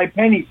says, "Do you buy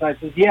pennies?" And I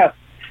said, "Yes,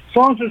 as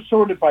long as they're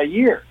sorted by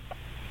year."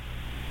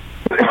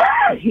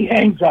 He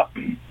hangs up.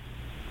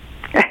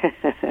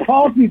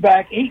 Calls me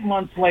back 8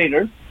 months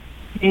later.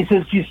 He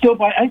says, "Do you still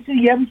buy?" I said,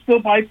 "Yeah, we still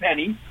buy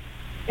pennies."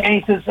 And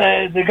he says,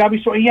 "They got to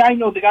be sorted." Yeah, I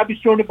know they got to be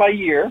sorted by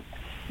year.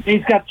 And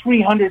he's got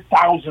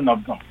 300,000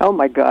 of them. Oh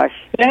my gosh!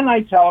 Then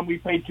I tell him we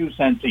pay 2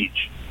 cents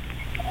each.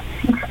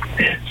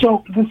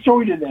 So the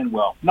story didn't end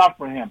well. Not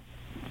for him.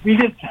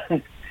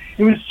 It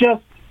was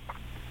just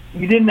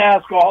he didn't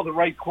ask all the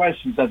right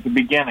questions at the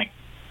beginning.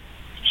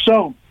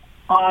 So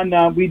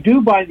we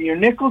do buy your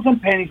nickels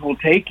and pennies. We'll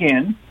take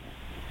in.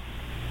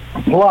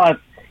 Plus,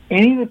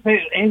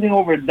 anything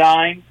over a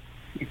dime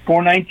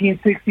before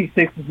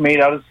 1966 is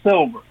made out of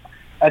silver.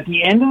 At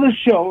the end of the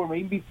show, or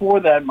maybe before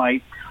that,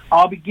 Mike,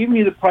 I'll be giving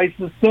you the price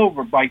of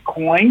silver by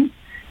coins,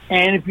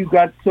 and if you've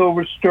got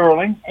silver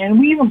sterling, and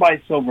we even buy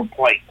silver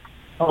plate.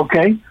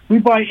 Okay, we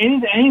buy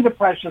any of the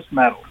precious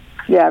metals.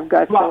 Yeah, I've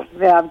got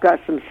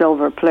some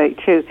silver plate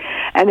too,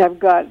 and I've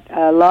got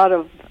a lot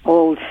of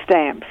old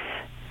stamps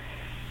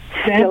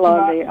still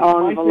on the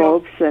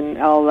envelopes and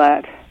all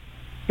that.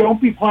 Don't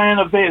be planning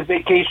a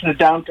vacation to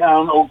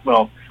downtown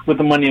Oakville with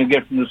the money you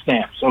get from the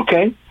stamps,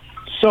 okay?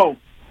 So,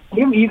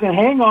 you can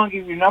hang on,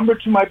 give your number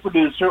to my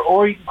producer,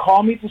 or you can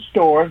call me at the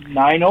store,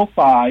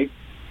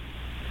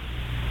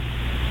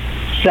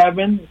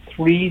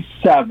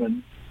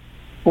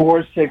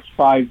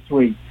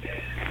 905-737-4653.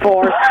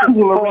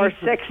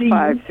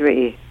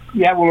 4653.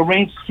 Yeah, we'll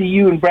arrange to see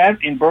you in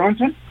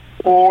Burlington,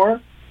 or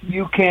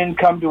you can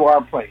come to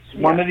our place.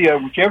 Yeah. One or the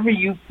other, whichever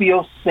you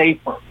feel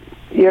safer.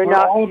 You're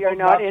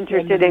not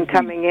interested in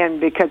coming in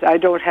because I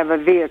don't have a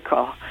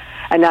vehicle,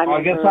 and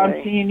I guess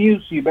I'm seeing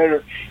you, so you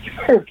better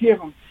give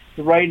them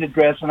the right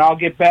address, and I'll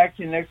get back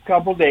to you in the next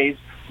couple of days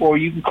or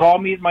you can call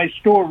me at my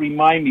store.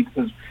 Remind me,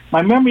 because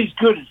my memory's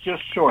good. It's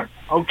just short.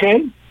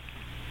 Okay.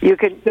 You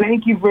can.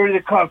 Thank you for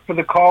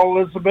the call,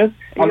 Elizabeth.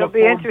 You'll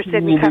be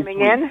interested in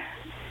coming in.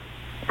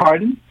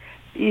 Pardon?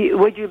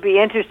 Would you be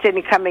interested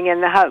in coming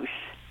in the house?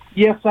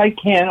 Yes, I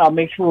can. I'll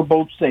make sure we're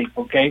both safe.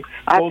 Okay.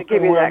 I have to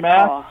give you that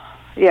call.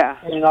 Yeah.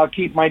 And I'll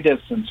keep my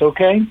distance.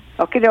 Okay.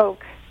 Okay,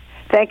 doke.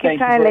 Thank you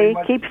kindly.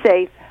 Keep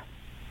safe.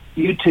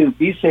 You too.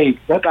 Be safe.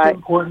 That's the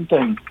important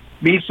thing.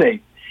 Be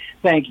safe.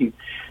 Thank you.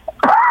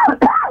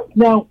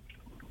 Now,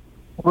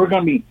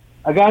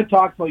 I got to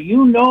talk about, this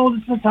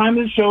is the time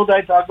of the show that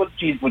I talk about the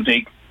Cheese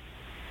Boutique.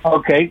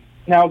 Okay.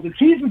 Now, the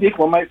Cheese Boutique,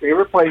 one of my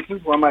favorite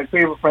places, one of my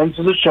favorite friends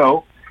of the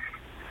show.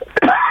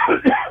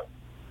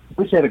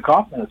 Wish I had a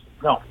cough medicine.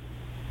 No.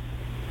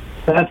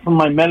 That's from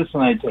my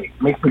medicine I take.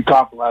 Makes me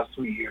cough the last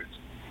 3 years.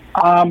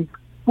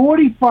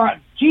 45,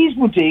 Cheese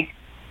Boutique,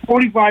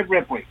 45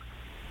 Ripley.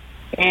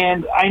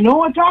 And I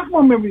know I talk to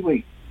them every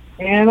week.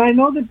 And I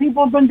know that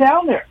people have been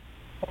down there.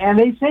 And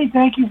they say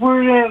thank you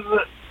for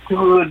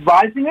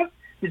advising us.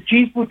 The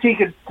Cheese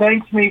Boutique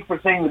thanks me for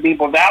saying the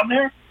people down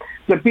there.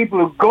 The people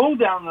who go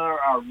down there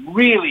are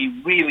really,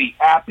 really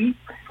happy.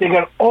 They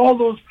got all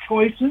those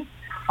choices.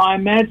 I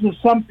imagine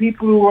some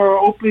people who are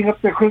opening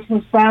up their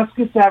Christmas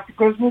baskets after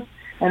Christmas,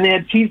 and they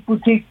had Cheese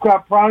Boutique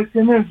products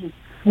in there. Says,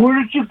 where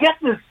did you get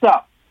this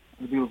stuff?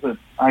 And people said,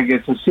 I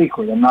guess it's a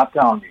secret. I'm not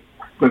telling you.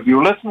 But if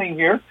you're listening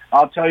here,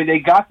 I'll tell you they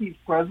got these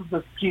presents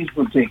at Cheese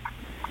Boutique.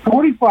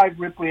 45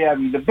 Ripley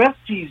Avenue, the best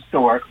cheese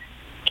store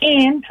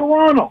in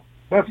Toronto.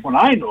 That's what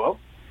I know of,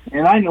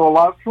 and I know a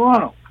lot of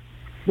Toronto.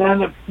 Now,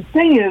 the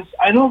thing is,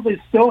 I know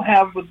they still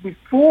have, but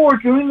before,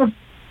 during this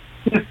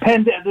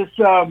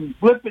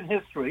blip in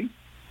history,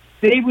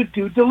 they would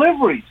do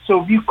deliveries.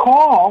 So if you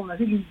call, and I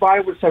think you can buy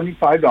it with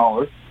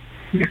 $75,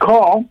 you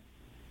call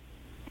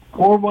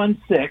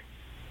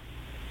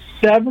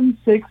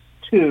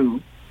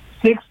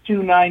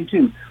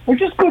 416-762-6292, or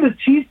just go to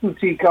Cheese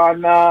Boutique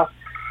on the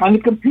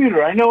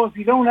computer. I know if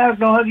you don't know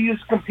how to use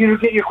a computer,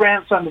 get your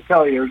grandson to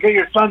tell you, or get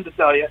your son to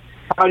tell you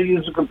how to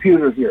use a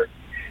computer here.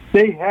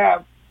 They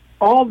have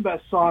all the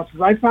best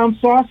sauces. I found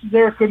sauces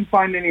there I couldn't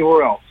find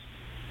anywhere else.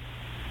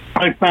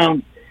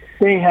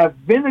 They have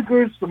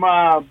vinegars,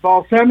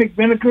 balsamic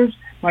vinegars.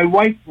 My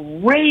wife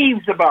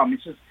raves about them.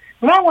 She says,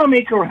 but I want to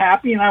make her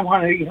happy, and I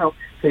want to,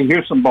 say,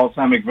 here's some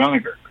balsamic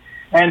vinegar.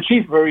 And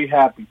she's very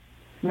happy.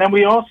 And then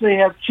they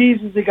have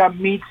cheeses, they got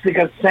meats, they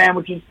got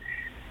sandwiches.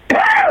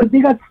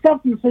 They got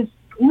stuff that says,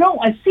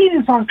 I see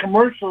this on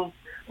commercials,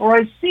 or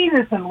I see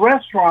this in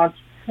restaurants,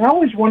 and I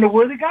always wonder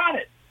where they got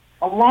it.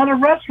 A lot of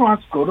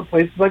restaurants go to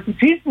places like the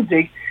Cheese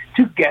Boutique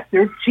to get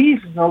their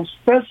cheeses, those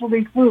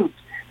specialty foods.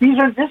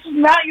 This is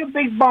not your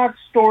big box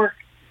store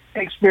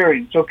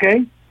experience,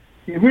 okay?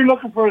 If you're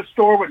looking for a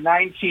store with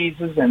 9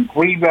 cheeses and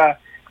three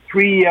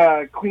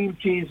cream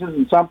cheeses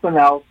and something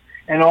else,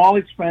 and all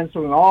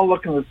expensive and all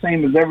looking the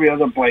same as every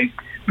other place,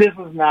 this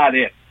is not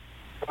it,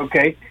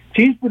 okay?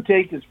 Cheese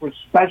Boutique is for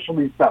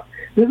specialty stuff.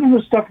 This is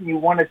the stuff you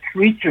want to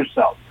treat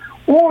yourself.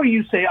 Or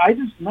you say,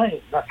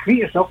 not treat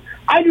yourself,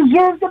 I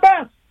deserve the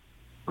best.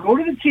 Go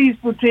to the Cheese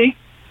Boutique,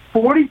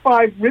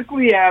 45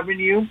 Ripley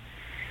Avenue,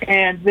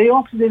 and they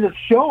also did a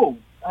show.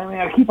 I mean,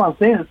 I keep on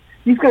saying this.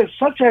 These guys are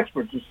such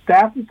experts. The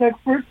staff is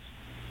experts.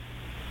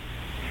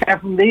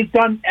 Ephraim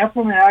and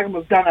Agam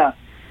have done a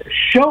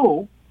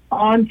show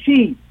on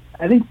cheese.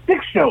 I think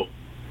 6 shows.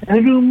 And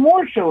they're doing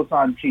more shows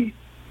on cheese.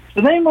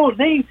 So they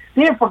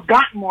have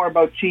forgotten more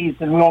about cheese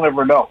than we'll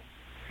ever know.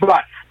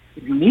 But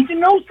if you need to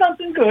know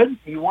something good,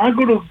 you want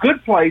to go to a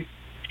good place,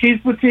 Cheese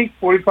Boutique,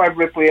 45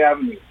 Ripley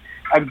Avenue.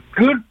 A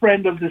good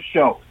friend of the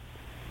show.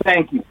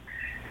 Thank you.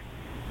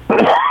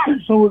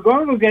 So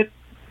before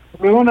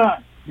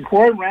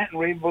I rant and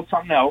rave about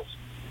something else,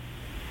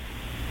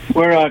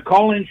 we're a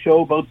call-in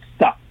show about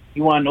stuff.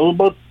 You want to know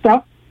about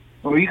stuff?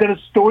 Or you got a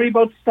story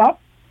about stuff?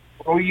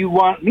 Or you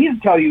want me to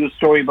tell you a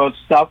story about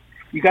stuff?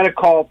 You got to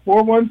call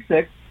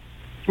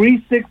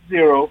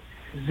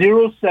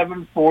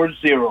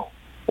 416-360-0740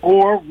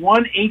 or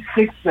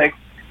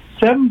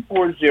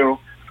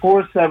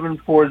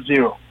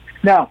 1-866-740-4740.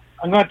 Now,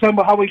 I'm going to talk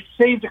about how we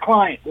saved a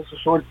client. This is a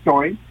short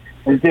story.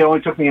 It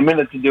only took me a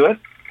minute to do it.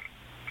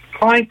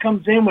 Client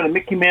comes in with a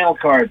Mickey Mantle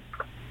card.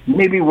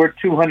 Maybe worth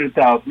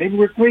 $200,000. Maybe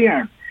worth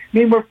 $300,000.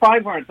 Maybe worth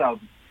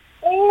 $500,000.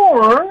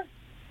 Or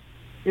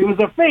it was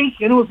a fake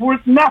and it was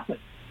worth nothing.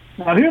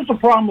 Now here's the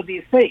problem with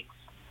these fakes.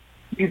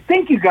 You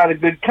think you got a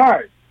good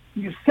card.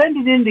 You send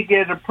it in to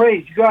get it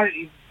appraised. You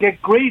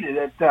get graded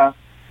at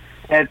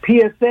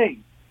PSA.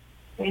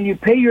 And you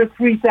pay your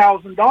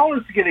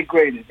 $3,000 to get it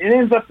graded. It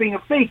ends up being a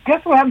fake.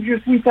 Guess what happens to your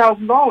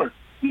 $3,000?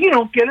 You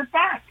don't get it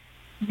back.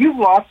 You've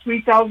lost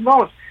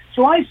 $3,000.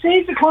 So I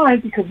saved the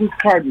client because this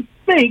card was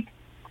fake,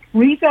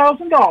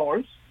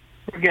 $3,000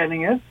 for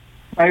getting it.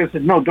 I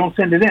said, no, don't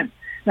send it in.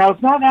 Now,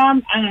 it's not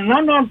on, and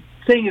I'm not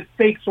saying it's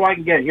fake so I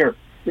can get it here.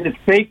 It's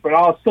fake, but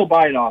I'll still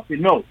buy it off.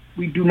 No,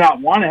 we do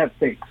not want to have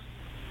fakes.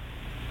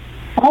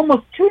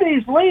 Almost 2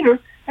 days later,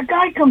 a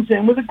guy comes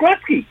in with a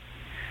Gretzky.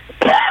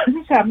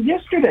 This happened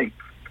yesterday.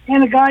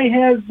 And the guy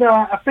has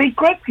a fake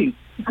Gretzky.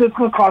 because it's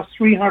going to cost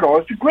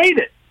 $300 to grade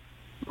it.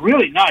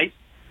 Really nice.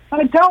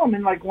 And I tell them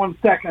in like 1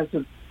 second, I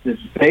said, this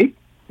is fake.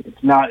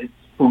 It's not, it's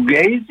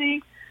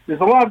fugazi.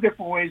 There's a lot of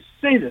different ways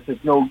to say this.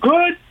 It's no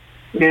good.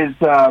 And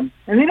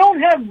they don't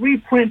have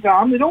reprint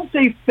on them. They don't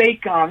say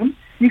fake on them.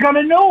 You got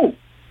to know.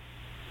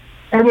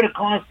 It would have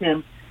cost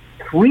him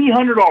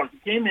 $300. He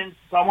came in and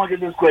said, I want to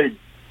get this graded.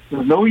 He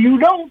said, no, you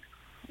don't.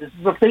 This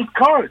is a fake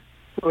card.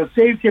 So it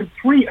saved him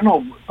did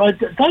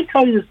I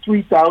tell you this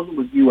 $3,000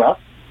 was U.S.?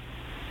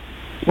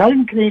 Not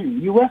even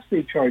Canadian. U.S.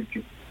 they charge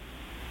you.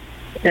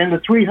 And the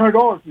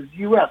 $300 is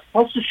U.S.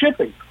 plus the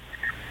shipping.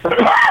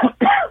 I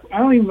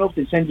don't even know if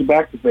they send you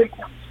back the fake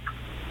ones.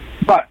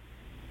 But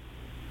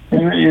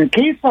in a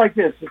case like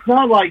this, it's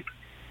not like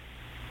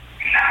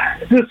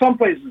there's some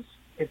places,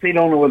 if they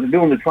don't know what they're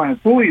doing, they're trying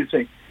to fool you.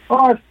 Say,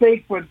 oh, it's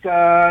fake, but,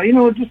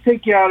 just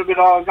take you out of it.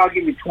 I'll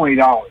give you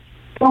 $20.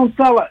 Don't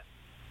sell it.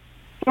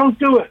 Don't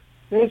do it.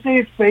 They say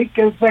it's fake,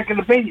 get a second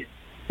opinion.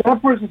 If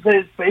that person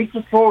says it's fake,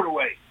 just throw it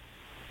away.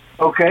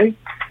 Okay?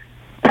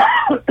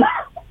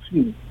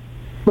 Excuse me.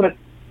 But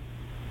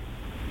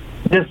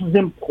this is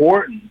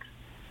important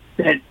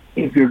that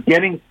if you're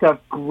getting stuff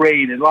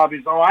graded, a lot of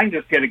people say, I can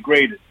just get it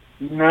graded.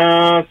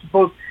 No,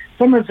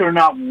 sometimes they're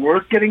not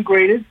worth getting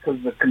graded because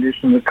of the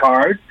condition of the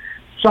card.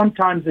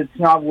 Sometimes it's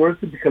not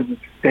worth it because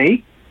it's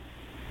fake.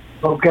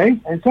 Okay?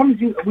 And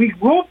sometimes we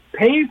will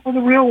pay for the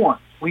real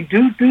ones. We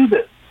do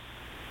this.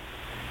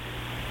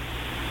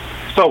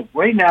 So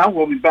right now,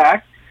 we'll be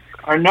back.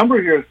 Our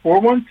number here is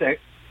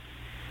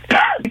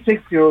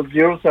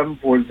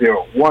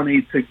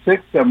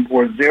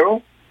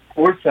 416-860-0740.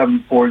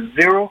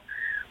 1-866-740-4740.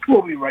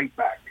 We'll be right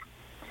back.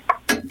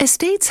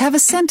 Estates have a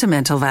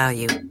sentimental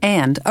value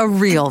and a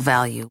real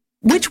value.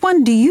 Which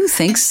one do you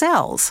think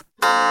sells?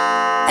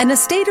 An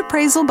estate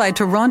appraisal by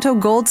Toronto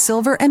Gold,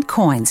 Silver and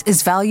Coins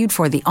is valued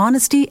for the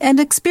honesty and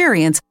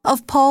experience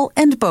of Paul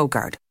and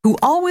Bogart, who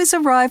always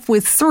arrive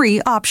with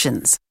 3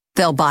 options.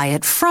 They'll buy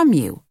it from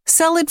you,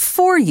 sell it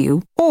for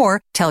you,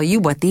 or tell you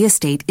what the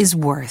estate is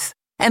worth.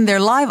 And their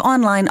live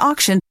online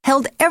auction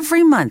held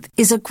every month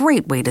is a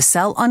great way to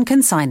sell on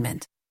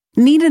consignment.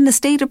 Need an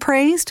estate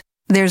appraised?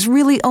 There's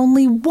really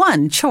only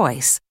one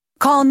choice.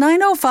 Call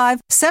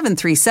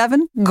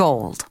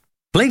 905-737-GOLD.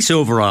 Place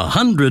over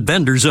 100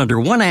 vendors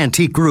under one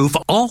antique roof,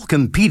 all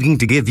competing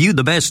to give you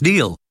the best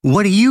deal.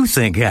 What do you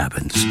think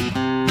happens?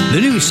 The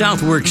new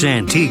Southworks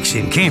Antiques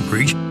in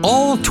Cambridge,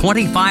 all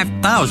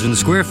 25,000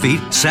 square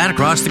feet, sat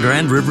across the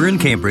Grand River in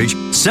Cambridge,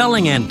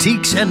 selling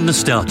antiques and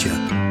nostalgia.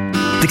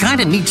 The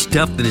kind of neat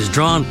stuff that has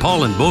drawn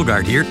Paul and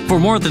Bogart here for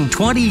more than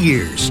 20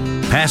 years.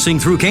 Passing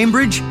through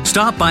Cambridge?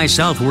 Stop by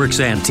Southworks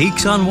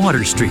Antiques on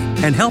Water Street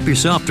and help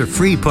yourself to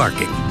free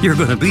parking. You're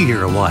going to be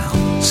here a while.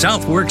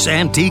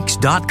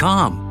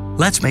 SouthworksAntiques.com.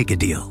 Let's make a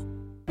deal.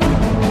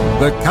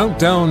 The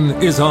countdown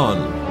is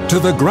on to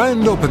the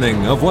grand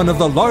opening of one of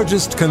the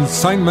largest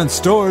consignment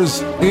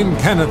stores in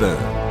Canada.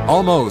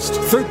 Almost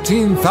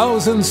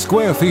 13,000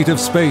 square feet of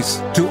space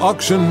to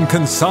auction,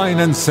 consign,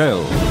 and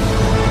sell.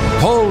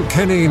 Paul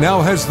Kenny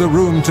now has the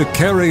room to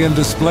carry and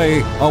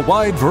display a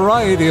wide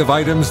variety of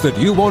items that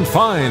you won't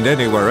find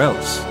anywhere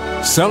else.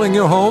 Selling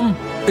your home?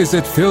 Is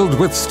it filled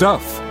with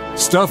stuff?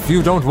 Stuff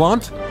you don't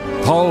want?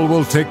 Paul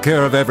will take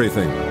care of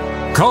everything.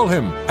 Call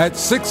him at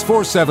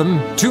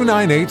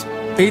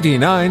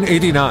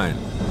 647-298-8989.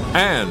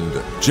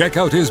 And check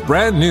out his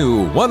brand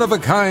new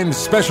one-of-a-kind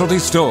specialty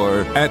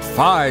store at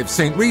 5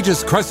 St.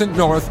 Regis Crescent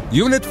North,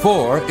 Unit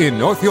 4 in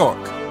North York.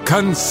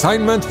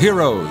 Consignment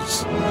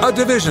Heroes, a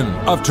division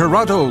of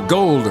Toronto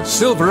Gold,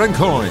 Silver and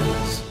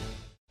Coins.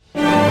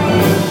 Okay,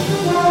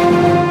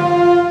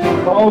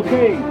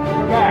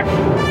 we're back.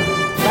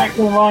 Back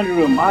in the laundry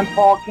room. I'm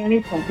Paul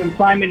Kenny from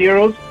Consignment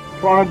Heroes,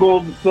 Toronto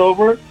Gold and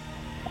Silver.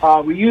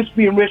 We used to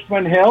be in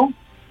Richmond Hill,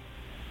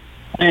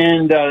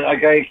 and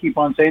like I keep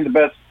on saying, the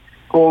best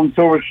gold and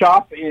silver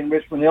shop in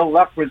Richmond Hill,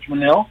 left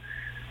Richmond Hill.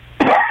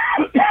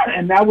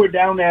 And now we're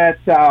down at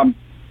 5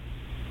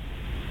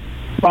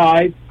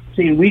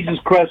 St. Regis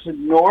Crescent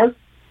North,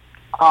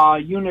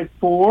 Unit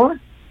 4.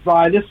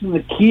 This is in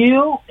the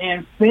Keele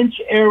and Finch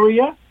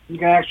area. You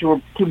can actually,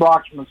 we're 2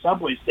 blocks from the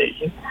subway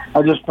station.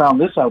 I just found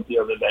this out the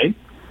other day.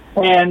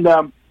 And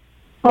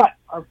but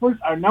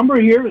our number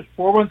here is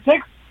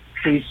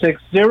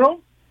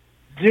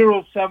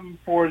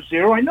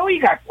 416-360-0740. I know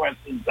you got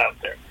questions out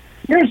there.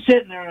 You're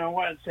sitting there and I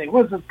want to say,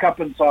 what's this cup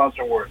and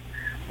saucer worth?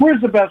 Where's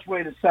the best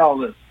way to sell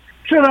this?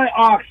 Should I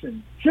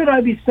auction? Should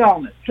I be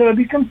selling it? Should I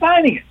be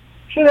consigning it?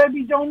 Should I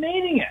be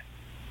donating it?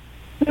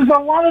 There's a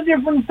lot of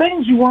different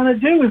things you want to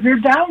do if you're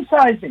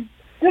downsizing.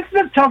 This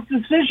is a tough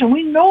decision.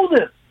 We know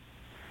this.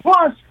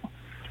 Plus,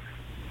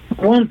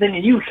 one thing,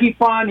 and you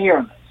keep on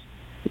hearing this,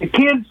 the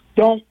kids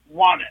don't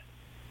want it.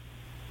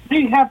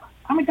 How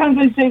many times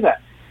do they say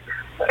that?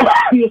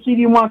 You'll see,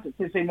 do you want it?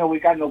 They say, no, we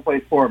got no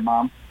place for it,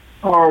 Mom,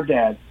 or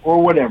Dad,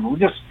 or whatever.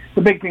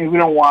 The big thing is we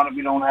don't want it.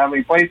 We don't have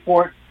any place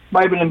for it.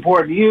 Might have been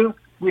important to you.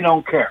 We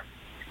don't care.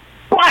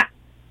 But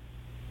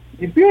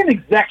if you're an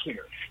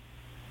executor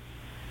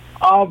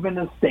of an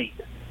estate,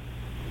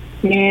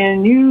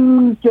 and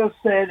you just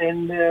said,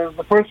 and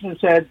the person who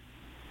said,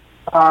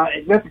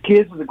 let the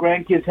kids or the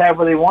grandkids have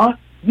what they want,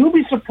 you'll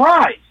be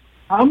surprised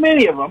how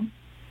many of them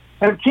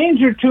have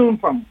changed their tune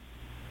from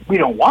 "we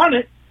don't want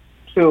it"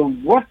 to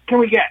 "what can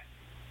we get?"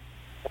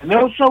 And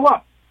they'll show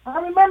up. I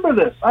remember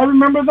this. I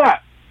remember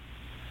that.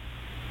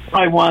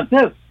 I want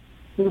this.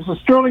 There's a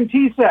Sterling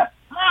tea set.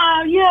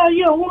 Yeah,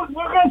 we're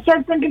going to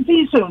start drinking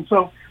tea soon,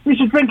 so we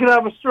should drink it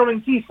out of a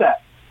Sterling tea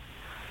set.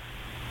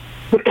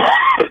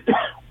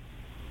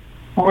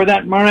 Or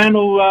that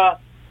Murano,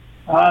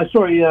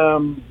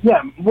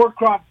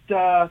 Warcraft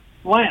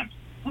lamps.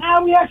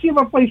 We actually have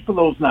a place for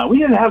those now. We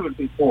didn't have it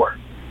before.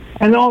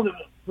 And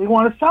they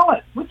want to sell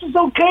it, which is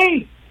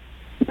okay.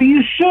 But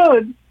you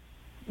should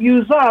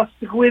use us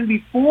to go in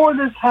before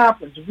this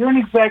happens. If you're an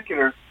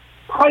executor,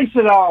 price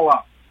it all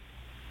up.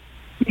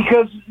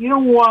 Because you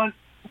don't want,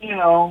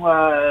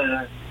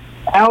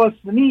 Alice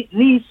the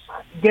niece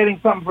getting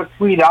something for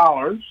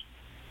 $3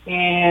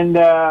 and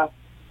their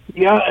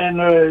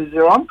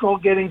uncle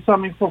getting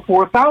something for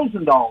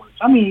 $4,000.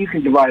 I mean, you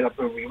can divide up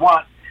whatever you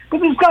want,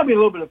 but there's got to be a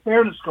little bit of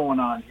fairness going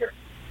on here.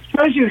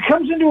 Especially if it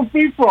comes into a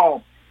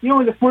free-for-all.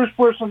 The first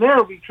person there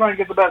will be trying to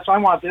get the best. I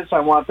want this, I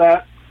want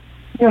that.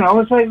 It's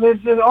like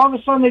all of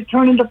a sudden they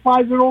turn into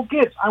 5-year-old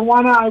kids. I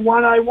wanna.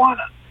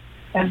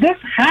 And this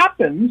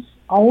happens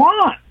a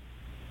lot.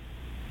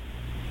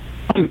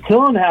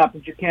 Until it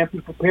happens, you can't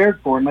be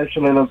prepared for it unless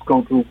you let us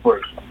go through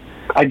first.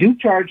 I do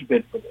charge a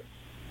bit for this.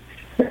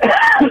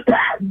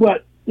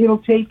 But it'll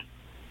take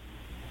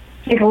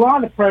a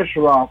lot of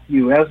pressure off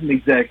you as an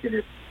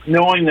executive,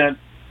 knowing that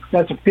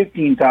that's a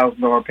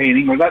 $15,000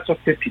 painting or that's a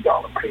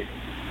 $50 painting.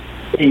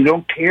 And you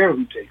don't care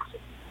who takes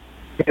it.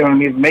 You know what I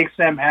mean? If it makes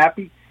them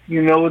happy,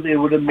 you know they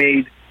would have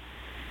made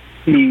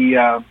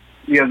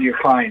your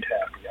client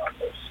happy on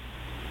this.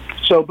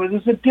 So, but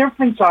there's a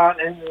difference on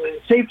and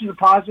safety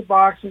deposit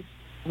boxes.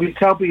 We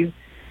tell people,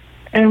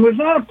 and there's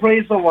not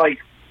appraisal like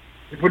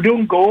if we're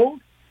doing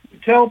gold. We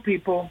tell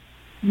people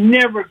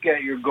never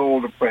get your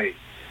gold appraised.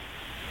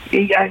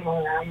 I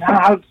don't know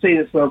how to say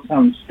this without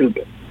sounding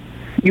stupid.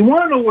 You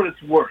want to know what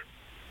it's worth,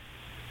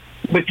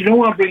 but you don't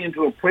want to bring it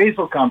into an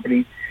appraisal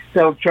company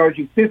that'll charge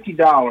you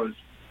 $50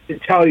 to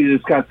tell you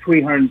it's got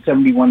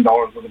 $371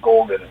 worth of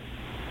gold in it.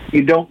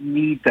 You don't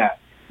need that.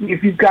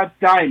 If you've got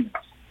diamonds,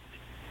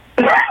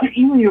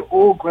 even your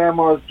old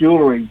grandma's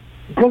jewelry,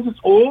 because it's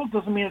old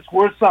doesn't mean it's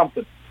worth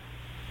something.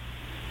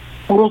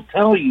 We'll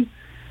tell you,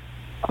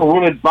 or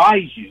we'll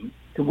advise you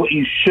to what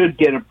you should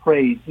get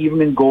appraised,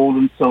 even in gold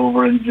and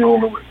silver and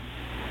jewelry.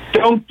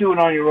 Don't do it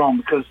on your own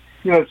because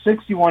you have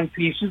 61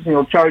 pieces and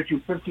they'll charge you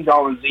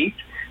 $50 each.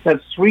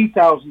 That's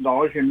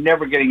 $3,000 you're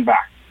never getting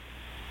back.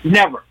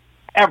 Never.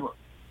 Ever.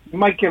 You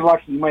might get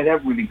lucky. You might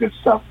have really good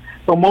stuff.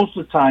 But most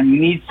of the time, you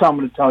need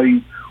someone to tell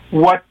you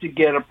what to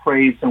get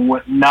appraised and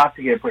what not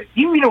to get appraised.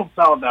 Even if you don't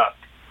sell it up,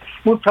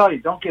 we'll tell you,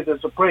 don't get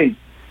this appraised.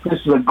 This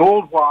is a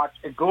gold watch,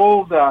 a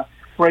gold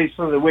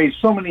bracelet that weighs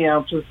so many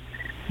ounces.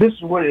 This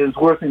is what it is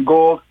worth in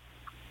gold.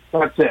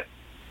 That's it.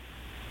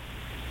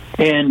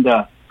 And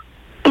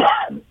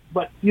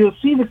but you'll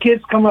see the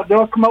kids come up.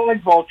 They'll come out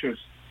like vultures.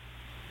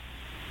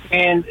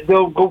 And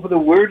they'll go for the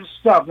weirdest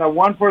stuff. Now,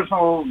 one person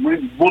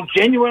will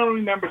genuinely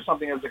remember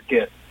something as a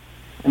kid,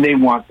 and they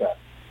want that.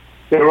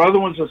 There are other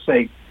ones that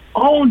say,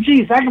 oh,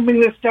 geez, I can bring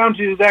this down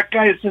to that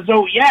guy that says,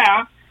 oh,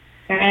 yeah,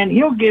 and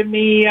he'll give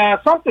me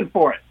something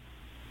for it.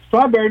 So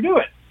I better do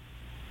it.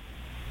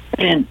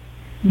 And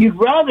you'd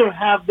rather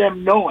have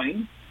them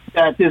knowing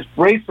that this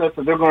bracelet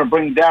that they're going to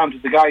bring down to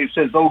the guy who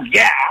says, oh,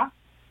 yeah,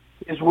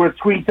 is worth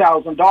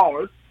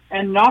 $3,000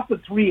 and not the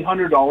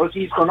 $300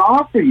 he's going to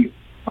offer you.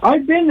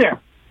 I've been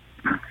there.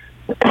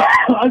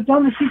 I've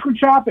done the secret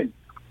shopping.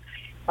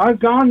 I've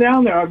gone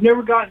down there.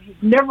 He's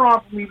never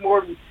offered me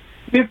more than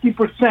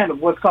 50% of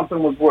what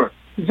something was worth.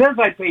 He says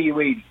I pay you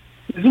 80.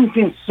 There's no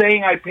thing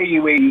saying I pay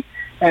you 80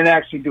 and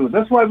actually do it.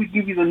 That's why we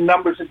give you the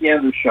numbers at the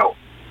end of the show.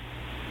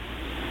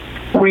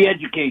 We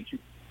educate you.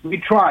 We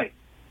try.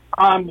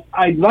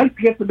 I'd like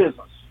to get the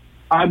business.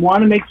 I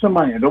want to make some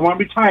money. I don't want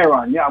to retire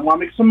on you. I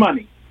want to make some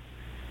money.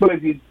 But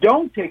if you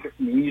don't take it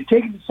from me, you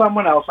take it to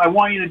someone else, I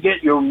want you to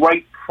get your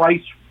right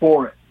price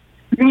for it.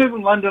 If you live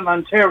in London,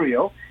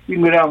 Ontario, you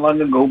can go down to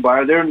London, go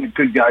by there, and the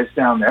good guys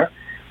down there.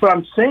 But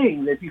I'm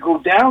saying that if you go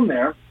down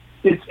there,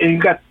 and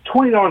you've got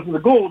 $20 worth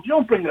of gold, you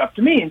don't bring it up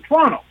to me in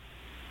Toronto.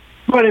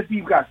 But if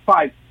you've got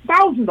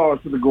 $5,000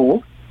 worth of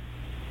gold,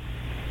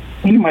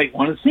 you might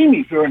want to see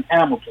me if you're in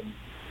Hamilton,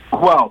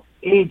 Guelph,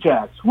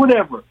 Ajax,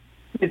 whatever.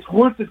 It's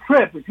worth the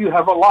trip if you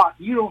have a lot.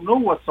 You don't know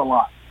what's a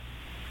lot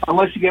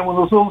unless you get one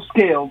of those little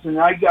scales. And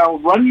I'll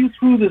run you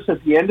through this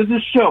at the end of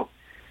this show.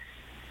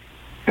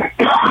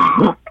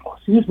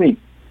 Excuse me.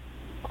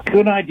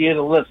 Good idea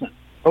to listen.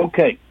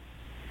 Okay.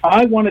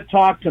 I want to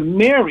talk to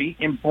Mary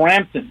in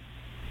Brampton.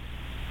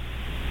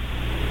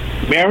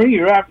 Mary,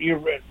 as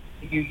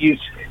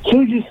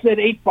soon as you said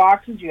 8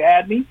 boxes, you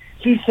had me.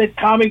 As soon as you said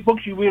comic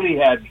books, you really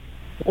had me.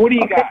 What do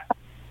you got?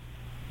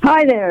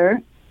 Hi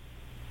there.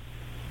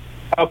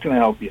 How can I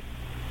help you?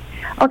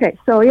 Okay,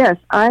 so yes,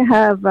 I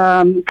have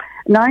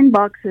 9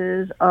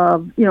 boxes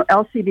of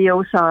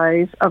LCBO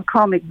size of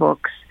comic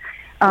books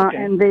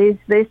And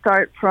they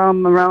start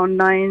from around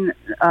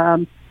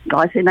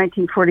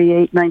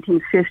 1948,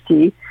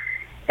 1950,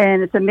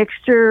 and it's a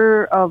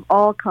mixture of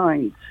all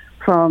kinds,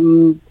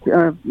 from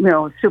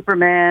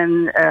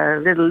Superman,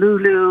 Little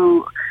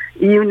Lulu,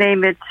 you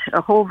name it,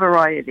 a whole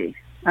variety.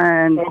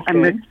 And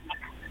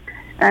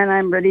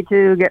I'm ready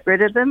to get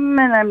rid of them,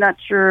 and I'm not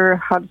sure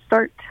how to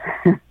start.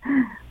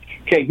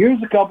 Okay,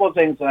 here's a couple of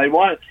things. I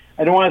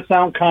don't want to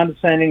sound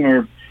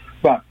condescending,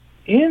 but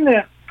in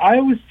that, I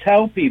always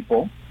tell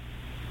people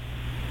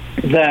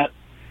that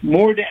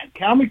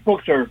comic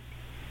books are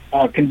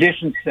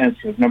condition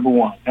sensitive. Number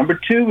one. Number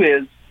two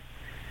is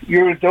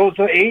those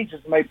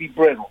ages might be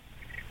brittle.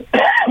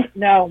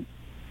 Now,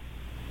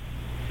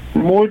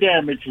 more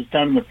damage is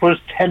done in the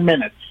first 10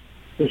 minutes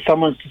if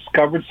someone's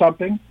discovered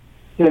something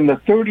than the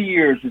 30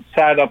 years it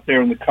sat up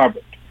there in the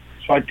cupboard.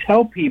 So I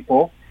tell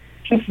people,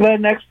 just let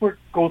an expert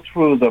go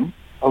through them,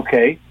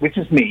 okay, which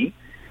is me.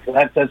 So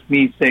that's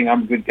me saying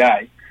I'm a good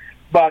guy.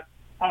 But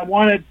I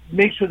want to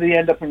make sure they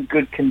end up in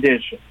good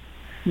condition.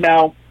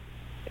 Now,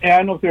 I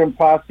don't know if they're in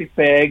plastic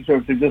bags or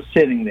if they're just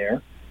sitting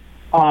there.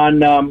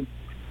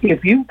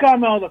 If you've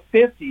gotten out of the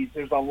 50s,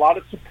 there's a lot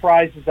of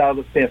surprises out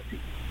of the 50s.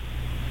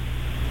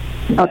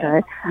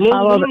 Okay.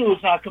 Lulu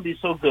is not going to be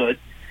so good.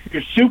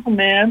 Your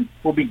Superman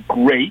will be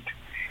great.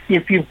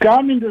 If you've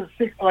gotten into a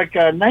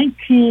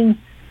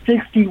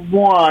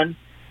 1961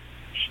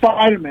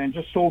 Spider-Man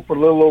just sold for a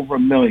little over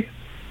 $1 million.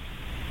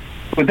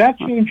 Would that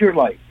change your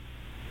life?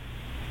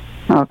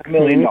 Okay. $1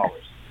 million.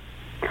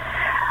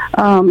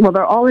 Well,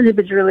 they're all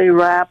individually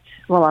wrapped.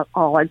 Well,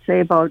 I'd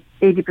say about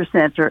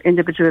 80% are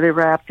individually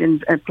wrapped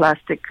in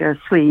plastic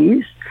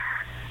sleeves.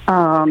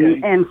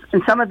 And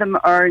some of them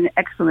are in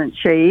excellent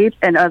shape,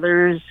 and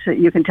others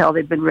you can tell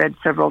they've been read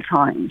several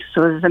times.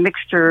 So there's a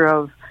mixture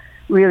of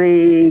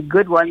really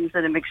good ones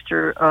and a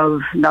mixture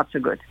of not so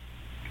good.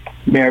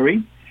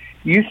 Mary,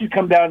 you should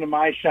come down to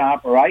my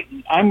shop, or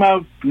I'm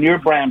out near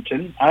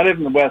Brampton. I live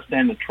in the west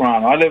end of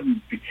Toronto. I live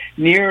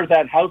near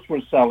that house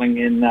we're selling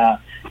in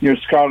near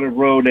Scarlet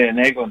Road and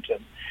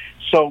Eglinton.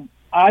 So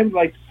I'd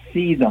like to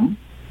see them,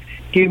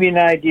 give you an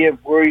idea of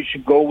where you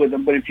should go with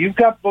them. But if you've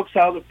got books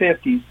out of the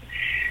 50s,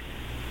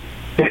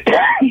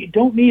 you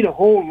don't need a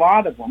whole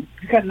lot of them.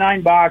 You've got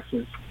 9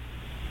 boxes.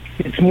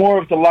 It's more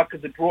of the luck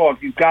of the draw.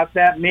 If you've got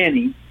that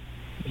many,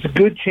 there's a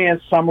good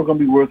chance some are going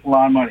to be worth a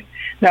lot of money.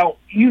 Now,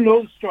 you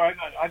know the story.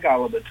 I got a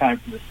little bit of time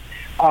for this.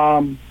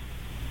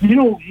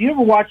 You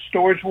ever watch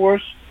Storage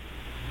Wars?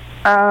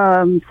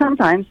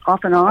 Sometimes,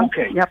 off and on.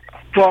 Okay. Yep.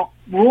 Well,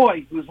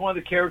 Roy, who was one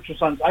of the characters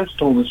on, I've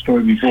told this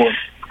story before,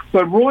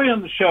 but Roy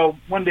on the show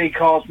one day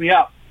calls me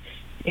up,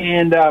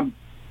 and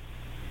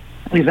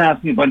he's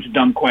asking me a bunch of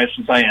dumb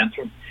questions. I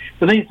answer him.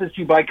 But then he says,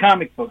 do you buy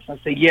comic books? I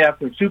say, yeah, if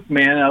they're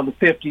Superman out of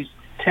the 50s,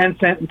 10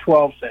 cents and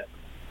 12 cents.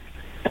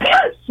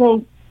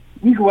 So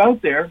we go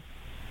out there,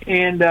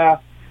 and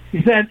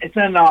he said, it's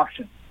at an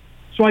auction.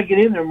 So I get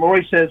in there, and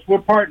Roy says, we're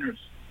partners.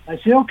 I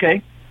say,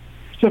 okay.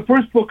 So the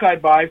first book I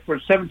buy for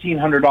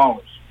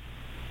 $1,700.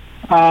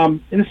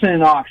 And it's in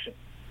an auction.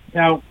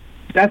 Now,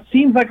 that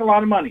seems like a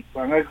lot of money,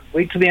 but I'm going to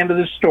wait till the end of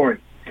this story.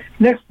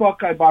 Next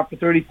book I bought for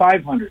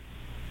 $3,500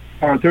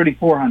 or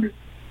 $3,400.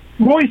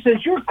 Roy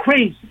says, you're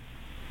crazy.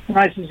 And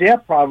I says, yeah,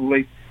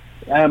 probably.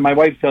 And my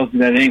wife tells me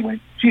that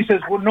anyway. She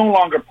says, we're no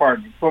longer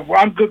partners, but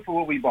I'm good for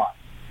what we bought.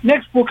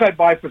 Next book I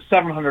buy for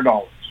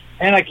 $700,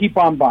 and I keep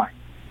on buying.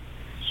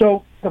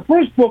 So the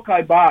first book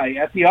I buy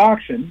at the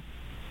auction,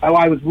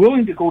 I was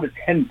willing to go to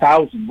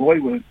 $10,000.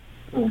 Roy would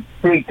have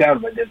freaked out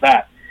if I did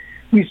that.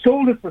 We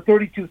sold it for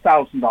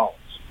 $32,000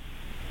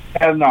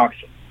 at an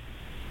auction.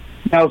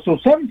 Now, so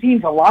 17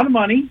 is a lot of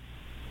money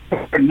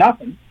for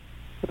nothing,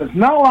 but it's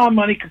not a lot of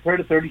money compared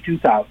to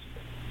 $32,000.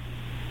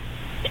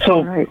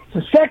 So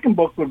the second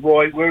book with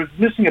Roy, we were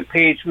missing a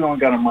page, we only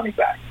got our money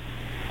back.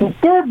 The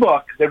third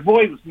book that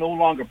Roy was no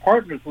longer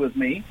partners with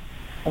me,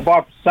 I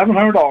bought for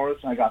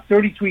 $700, and I got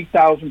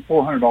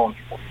 $33,400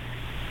 for it.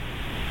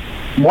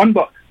 One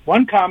book,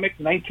 one comic,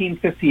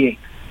 1958.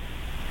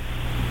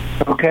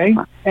 Okay?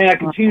 And I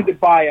continued to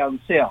buy out of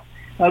the sale.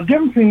 Now, the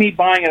difference between me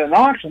buying at an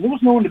auction, there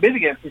was no one to bid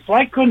against me, so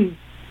I couldn't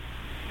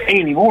pay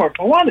any more if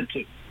I wanted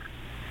to.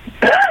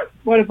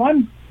 But if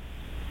I'm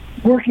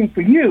working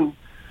for you,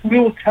 we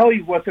will tell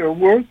you what they're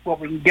worth, what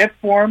we can get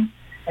for them,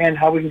 and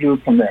how we can do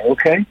it from there,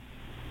 okay?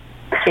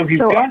 So if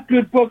you've got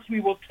good books,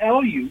 we will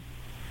tell you.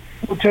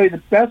 We'll tell you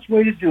the best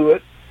way to do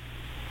it,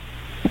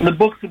 and the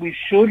books that we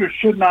should or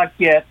should not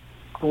get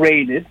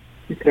graded,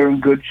 if they're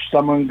in good,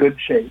 some are in good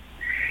shape.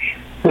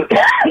 But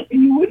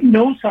you wouldn't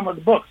know some of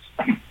the books.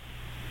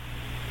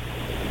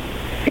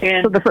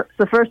 And so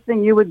the first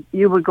thing you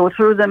would go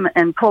through them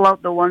and pull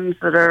out the ones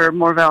that are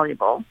more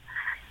valuable.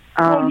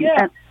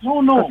 Okay.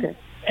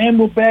 And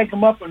we'll bag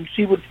them up and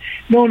see what.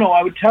 No,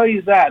 I would tell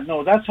you that.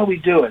 No, that's how we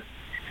do it.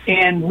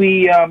 And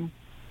we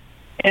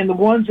and the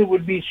ones that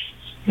would be.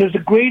 There's a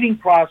grading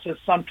process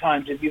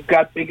sometimes if you've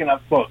got big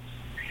enough books.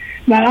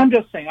 Now I'm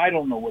just saying I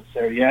don't know what's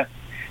there yet,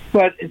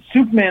 but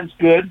Superman's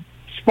good.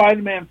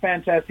 Spider-Man,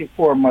 Fantastic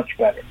Four are much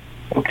better.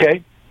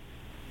 Okay.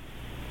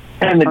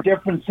 And the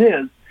difference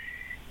is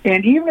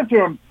And even if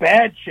they're in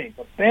bad shape,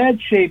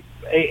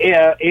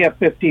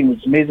 AF-15, which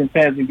is Amazing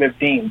Fantasy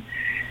 15,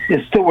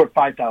 is still worth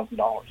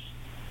 $5,000.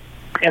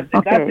 And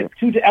that's if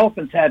two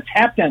elephants had a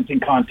tap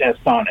dancing contest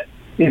on it.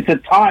 It's a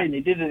tie, and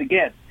they did it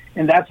again.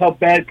 And that's how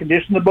bad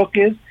condition the book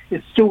is.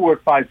 It's still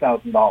worth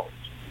 $5,000.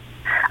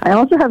 I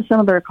also have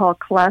some that are called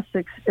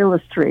Classics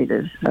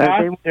Illustrated.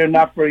 They're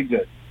not very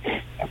good.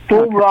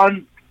 Full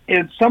run,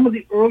 and some of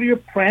the earlier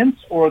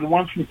prints or the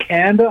ones from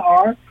Canada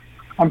are.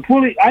 I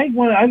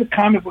had a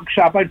comic book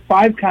shop. I had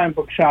 5 comic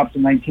book shops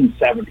in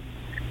 1970.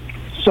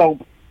 So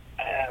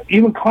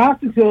even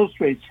Classics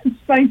Illustrated since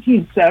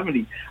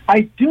 1970,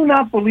 I do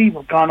not believe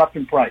have gone up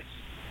in price.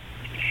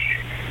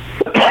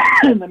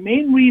 And the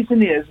main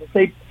reason is that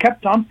they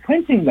kept on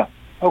printing them.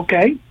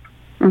 Okay,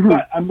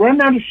 but I'm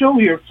running out of show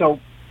here. So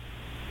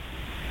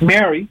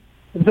Mary,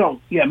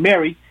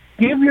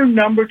 give your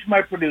number to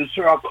my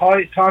producer. I'll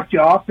talk to you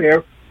off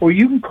air, or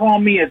you can call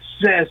me at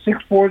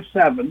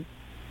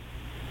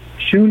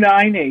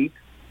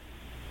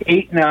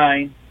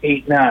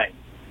 647-298-8989.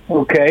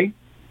 Okay?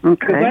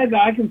 Because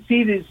I can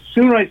see these. The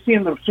sooner I see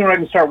them, the sooner I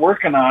can start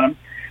working on them.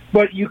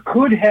 But you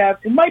could have,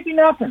 it might be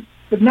nothing,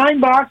 but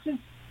 9 boxes,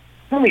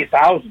 only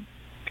 1,000.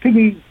 It could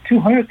be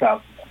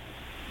 200,000.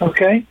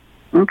 Okay?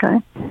 Okay.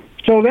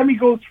 So let me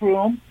go through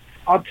them.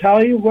 I'll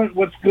tell you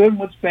what's good and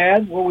what's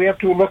bad, what we have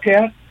to look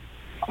at.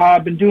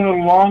 I've been doing it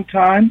a long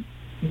time,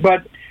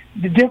 but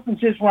the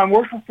difference is when I'm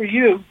working for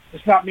you,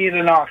 it's not me at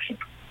an auction.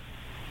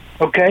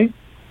 Okay?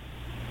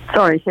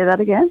 Sorry, say that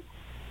again?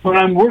 When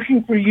I'm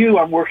working for you,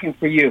 I'm working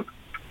for you.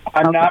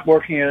 I'm not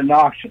working at an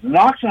auction. An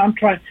auction,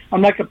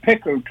 I'm like a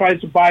picker who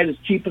tries to buy it as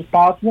cheap as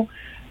possible.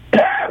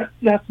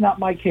 That's not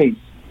my case.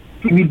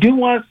 If you do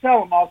want to sell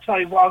them, I'll tell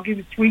you, I'll give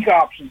you 3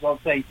 options. I'll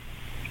say,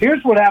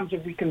 here's what happens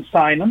if we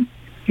consign them.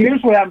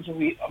 Here's what happens if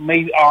we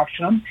may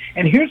auction them.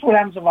 And here's what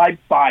happens if I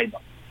buy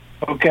them.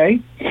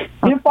 Okay?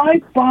 If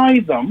I buy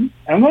them,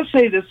 and I'm going to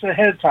say this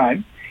ahead of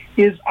time,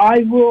 is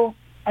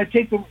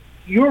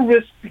your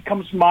risk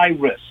becomes my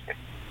risk.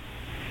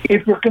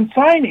 If you're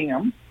consigning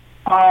them,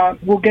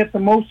 we'll get the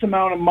most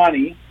amount of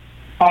money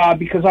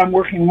because I'm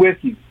working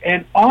with you.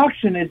 And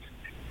auction,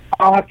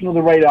 I'll have to know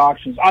the right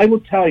auctions. I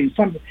will tell you,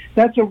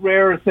 that's a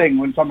rare thing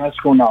when someone has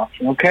to go in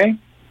auction, okay?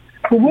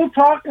 But we'll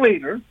talk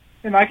later,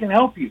 and I can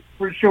help you,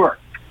 for sure.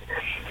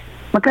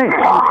 Okay.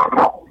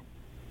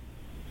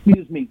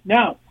 Excuse me.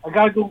 Now, I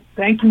got to go.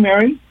 Thank you,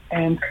 Mary,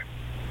 and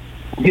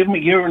give me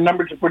your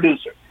number to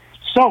producer.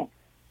 So,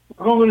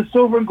 we're going to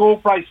silver and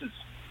gold prices.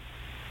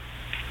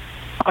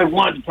 I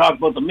wanted to talk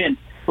about the mint,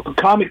 but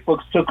comic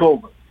books took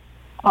over.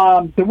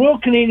 The Royal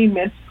Canadian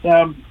Mint,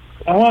 I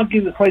want to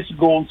give the price of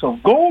gold and silver.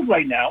 Gold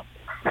right now,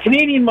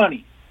 Canadian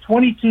money,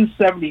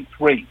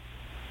 $22.73.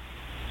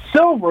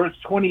 Silver is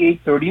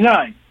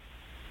 $28.39.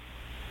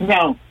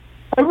 Now,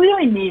 I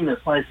really mean this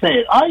when I say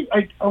it.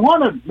 I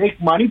want to make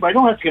money, but I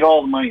don't have to get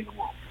all the money in the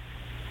world.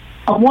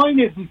 I want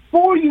you to,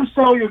 before you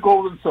sell your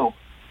gold and silver,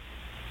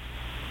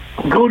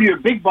 go to your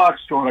big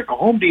box store like a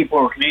Home Depot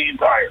or Canadian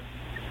Tire.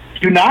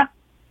 Do not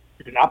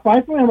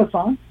buy from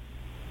Amazon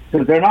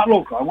because they're not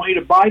local. I want you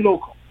to buy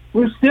local.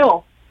 We're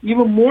still,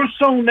 even more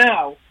so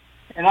now,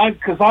 and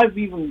because I've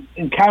even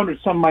encountered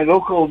some of my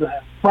local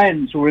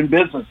friends who are in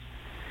business,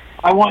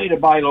 I want you to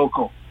buy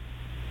local.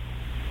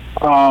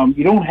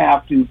 You don't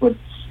have to, but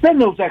spend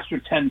those extra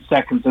 10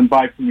 seconds and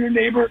buy from your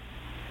neighbor.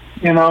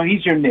 You know,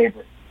 he's your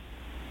neighbor.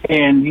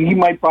 And he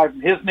might buy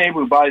from his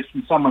neighbor who buys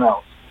from someone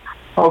else.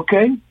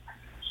 Okay?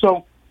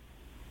 So,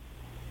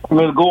 I'm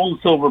going to gold and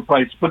silver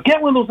price. But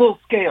get one of those little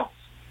scales.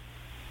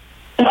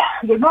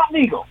 They're not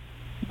legal,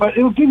 but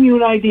it'll give you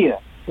an idea.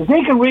 If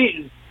they can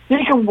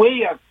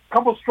weigh a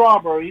couple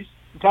strawberries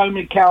and tell you how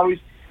many calories,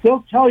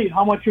 they'll tell you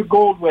how much your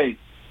gold weighs.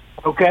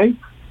 Okay?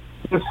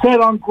 It's set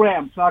on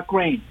grams, not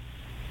grains.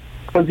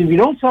 Because if you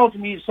don't sell it to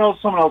me, you sell it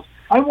to someone else,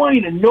 I want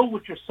you to know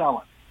what you're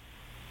selling.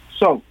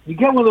 So, you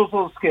get one of those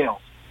little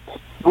scales.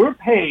 We're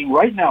paying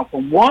right now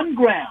for 1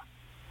 gram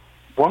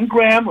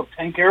of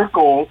 10 karat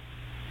gold,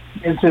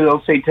 and so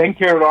they'll say 10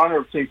 karat on it,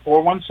 or say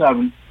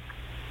 417.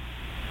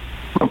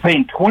 We're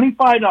paying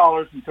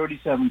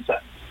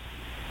 $25.37.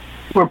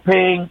 We're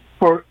paying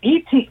for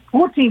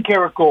 14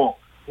 karat gold,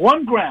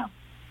 1 gram,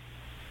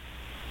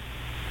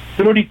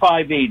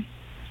 $35.80.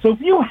 So if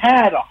you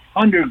had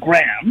 100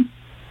 grams,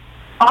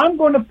 I'm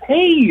going to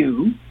pay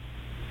you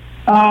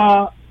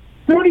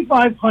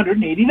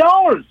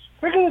 $3,580.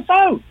 Figure this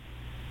out.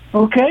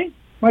 Okay?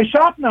 My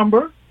shop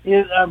number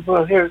is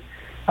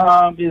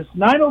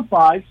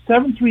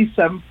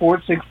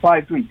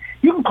 905-737-4653.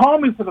 You can call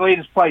me for the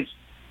latest price.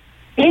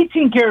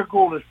 18 karat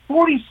gold is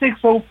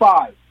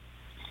 $46.05.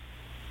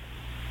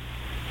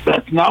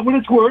 That's not what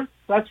it's worth.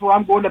 That's what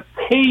I'm going to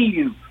pay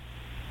you.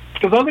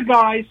 Because other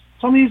guys,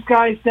 some of these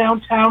guys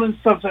downtown and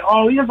stuff say,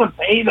 oh, he doesn't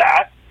pay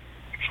that.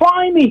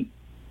 Try me.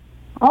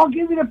 I'll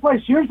give you the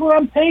price. Here's what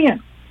I'm paying.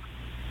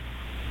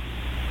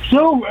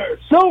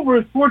 Silver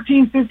is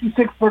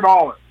 $14.56 per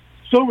dollar.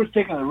 Silver's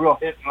taken a real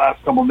hit in the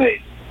last couple of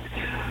days.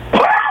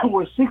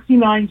 We're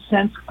 69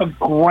 cents a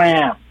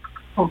gram.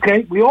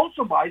 Okay? We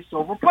also buy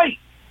silver plate.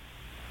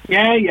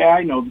 Yeah,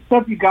 I know. The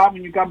stuff you got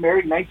when you got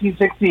married in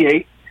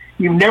 1968,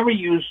 you've never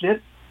used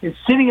it. It's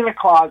sitting in a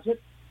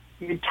closet.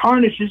 It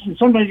tarnishes, and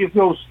sometimes you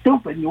feel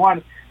stupid. You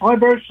want, I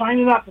better sign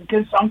it up in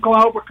case Uncle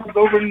Albert comes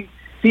over and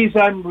he sees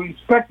I'm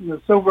respecting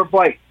the silver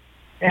plate.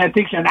 And it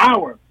takes an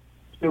hour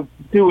to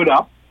do it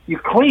up. You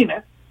clean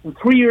it, and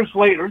 3 years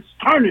later, it's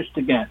tarnished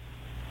again.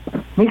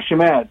 Makes you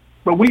mad.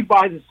 But we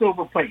buy the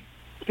silver plate,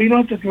 so you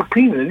don't have to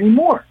clean it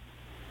anymore.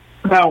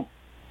 Now,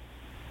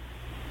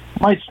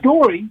 my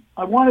story,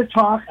 I want to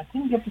talk, I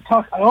didn't get to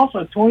talk, I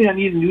also told you I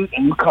need a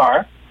new car.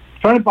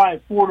 I'm trying to buy a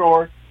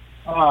four-door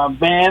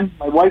van.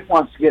 My wife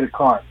wants to get a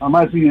car. I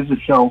might as well use the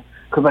show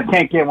because I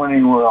can't get one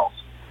anywhere else.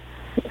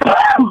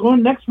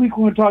 Next week,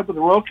 we're going to talk about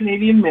the Royal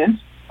Canadian Mint.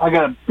 I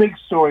got a big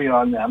story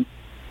on them.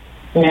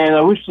 And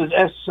I wish the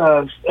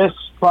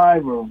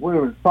S5 or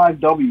whatever,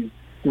 5W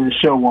did a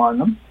show on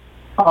them.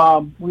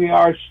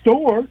 Our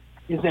store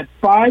is at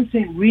 5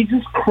 St.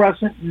 Regis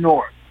Crescent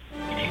North.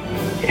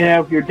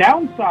 And if you're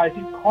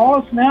downsizing, call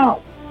us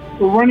now.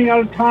 We're running out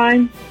of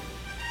time.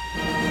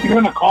 You're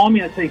going to call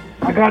me and say,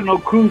 I got no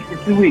cruise for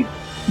 2 weeks.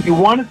 You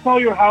want to sell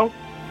your house?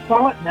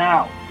 Sell it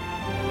now.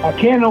 I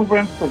can't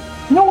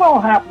overemphasize. You know what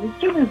will happen?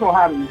 There's two things will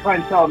happen. You try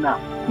and sell it now.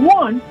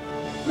 One,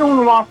 no one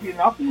will offer you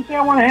enough, and you say,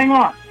 I want to hang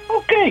on.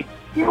 Okay,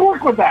 you can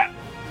work with that.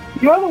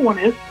 The other one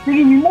is, they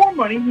give you more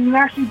money than you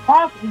actually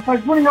possibly. It's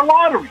like winning a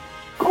lottery.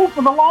 Go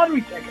for the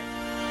lottery ticket.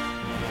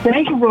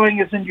 Thank you for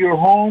letting us into your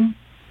home.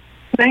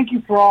 Thank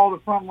you for all the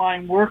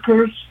frontline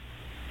workers.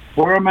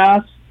 Wear a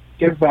mask.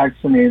 Get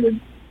vaccinated.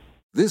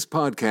 This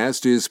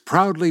podcast is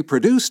proudly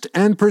produced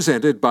and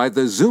presented by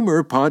the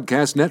Zoomer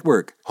Podcast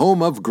Network,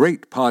 home of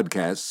great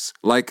podcasts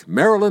like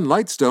Marilyn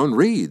Lightstone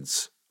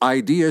Reads,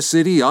 Idea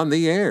City on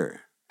the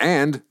Air,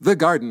 and The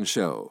Garden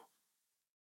Show.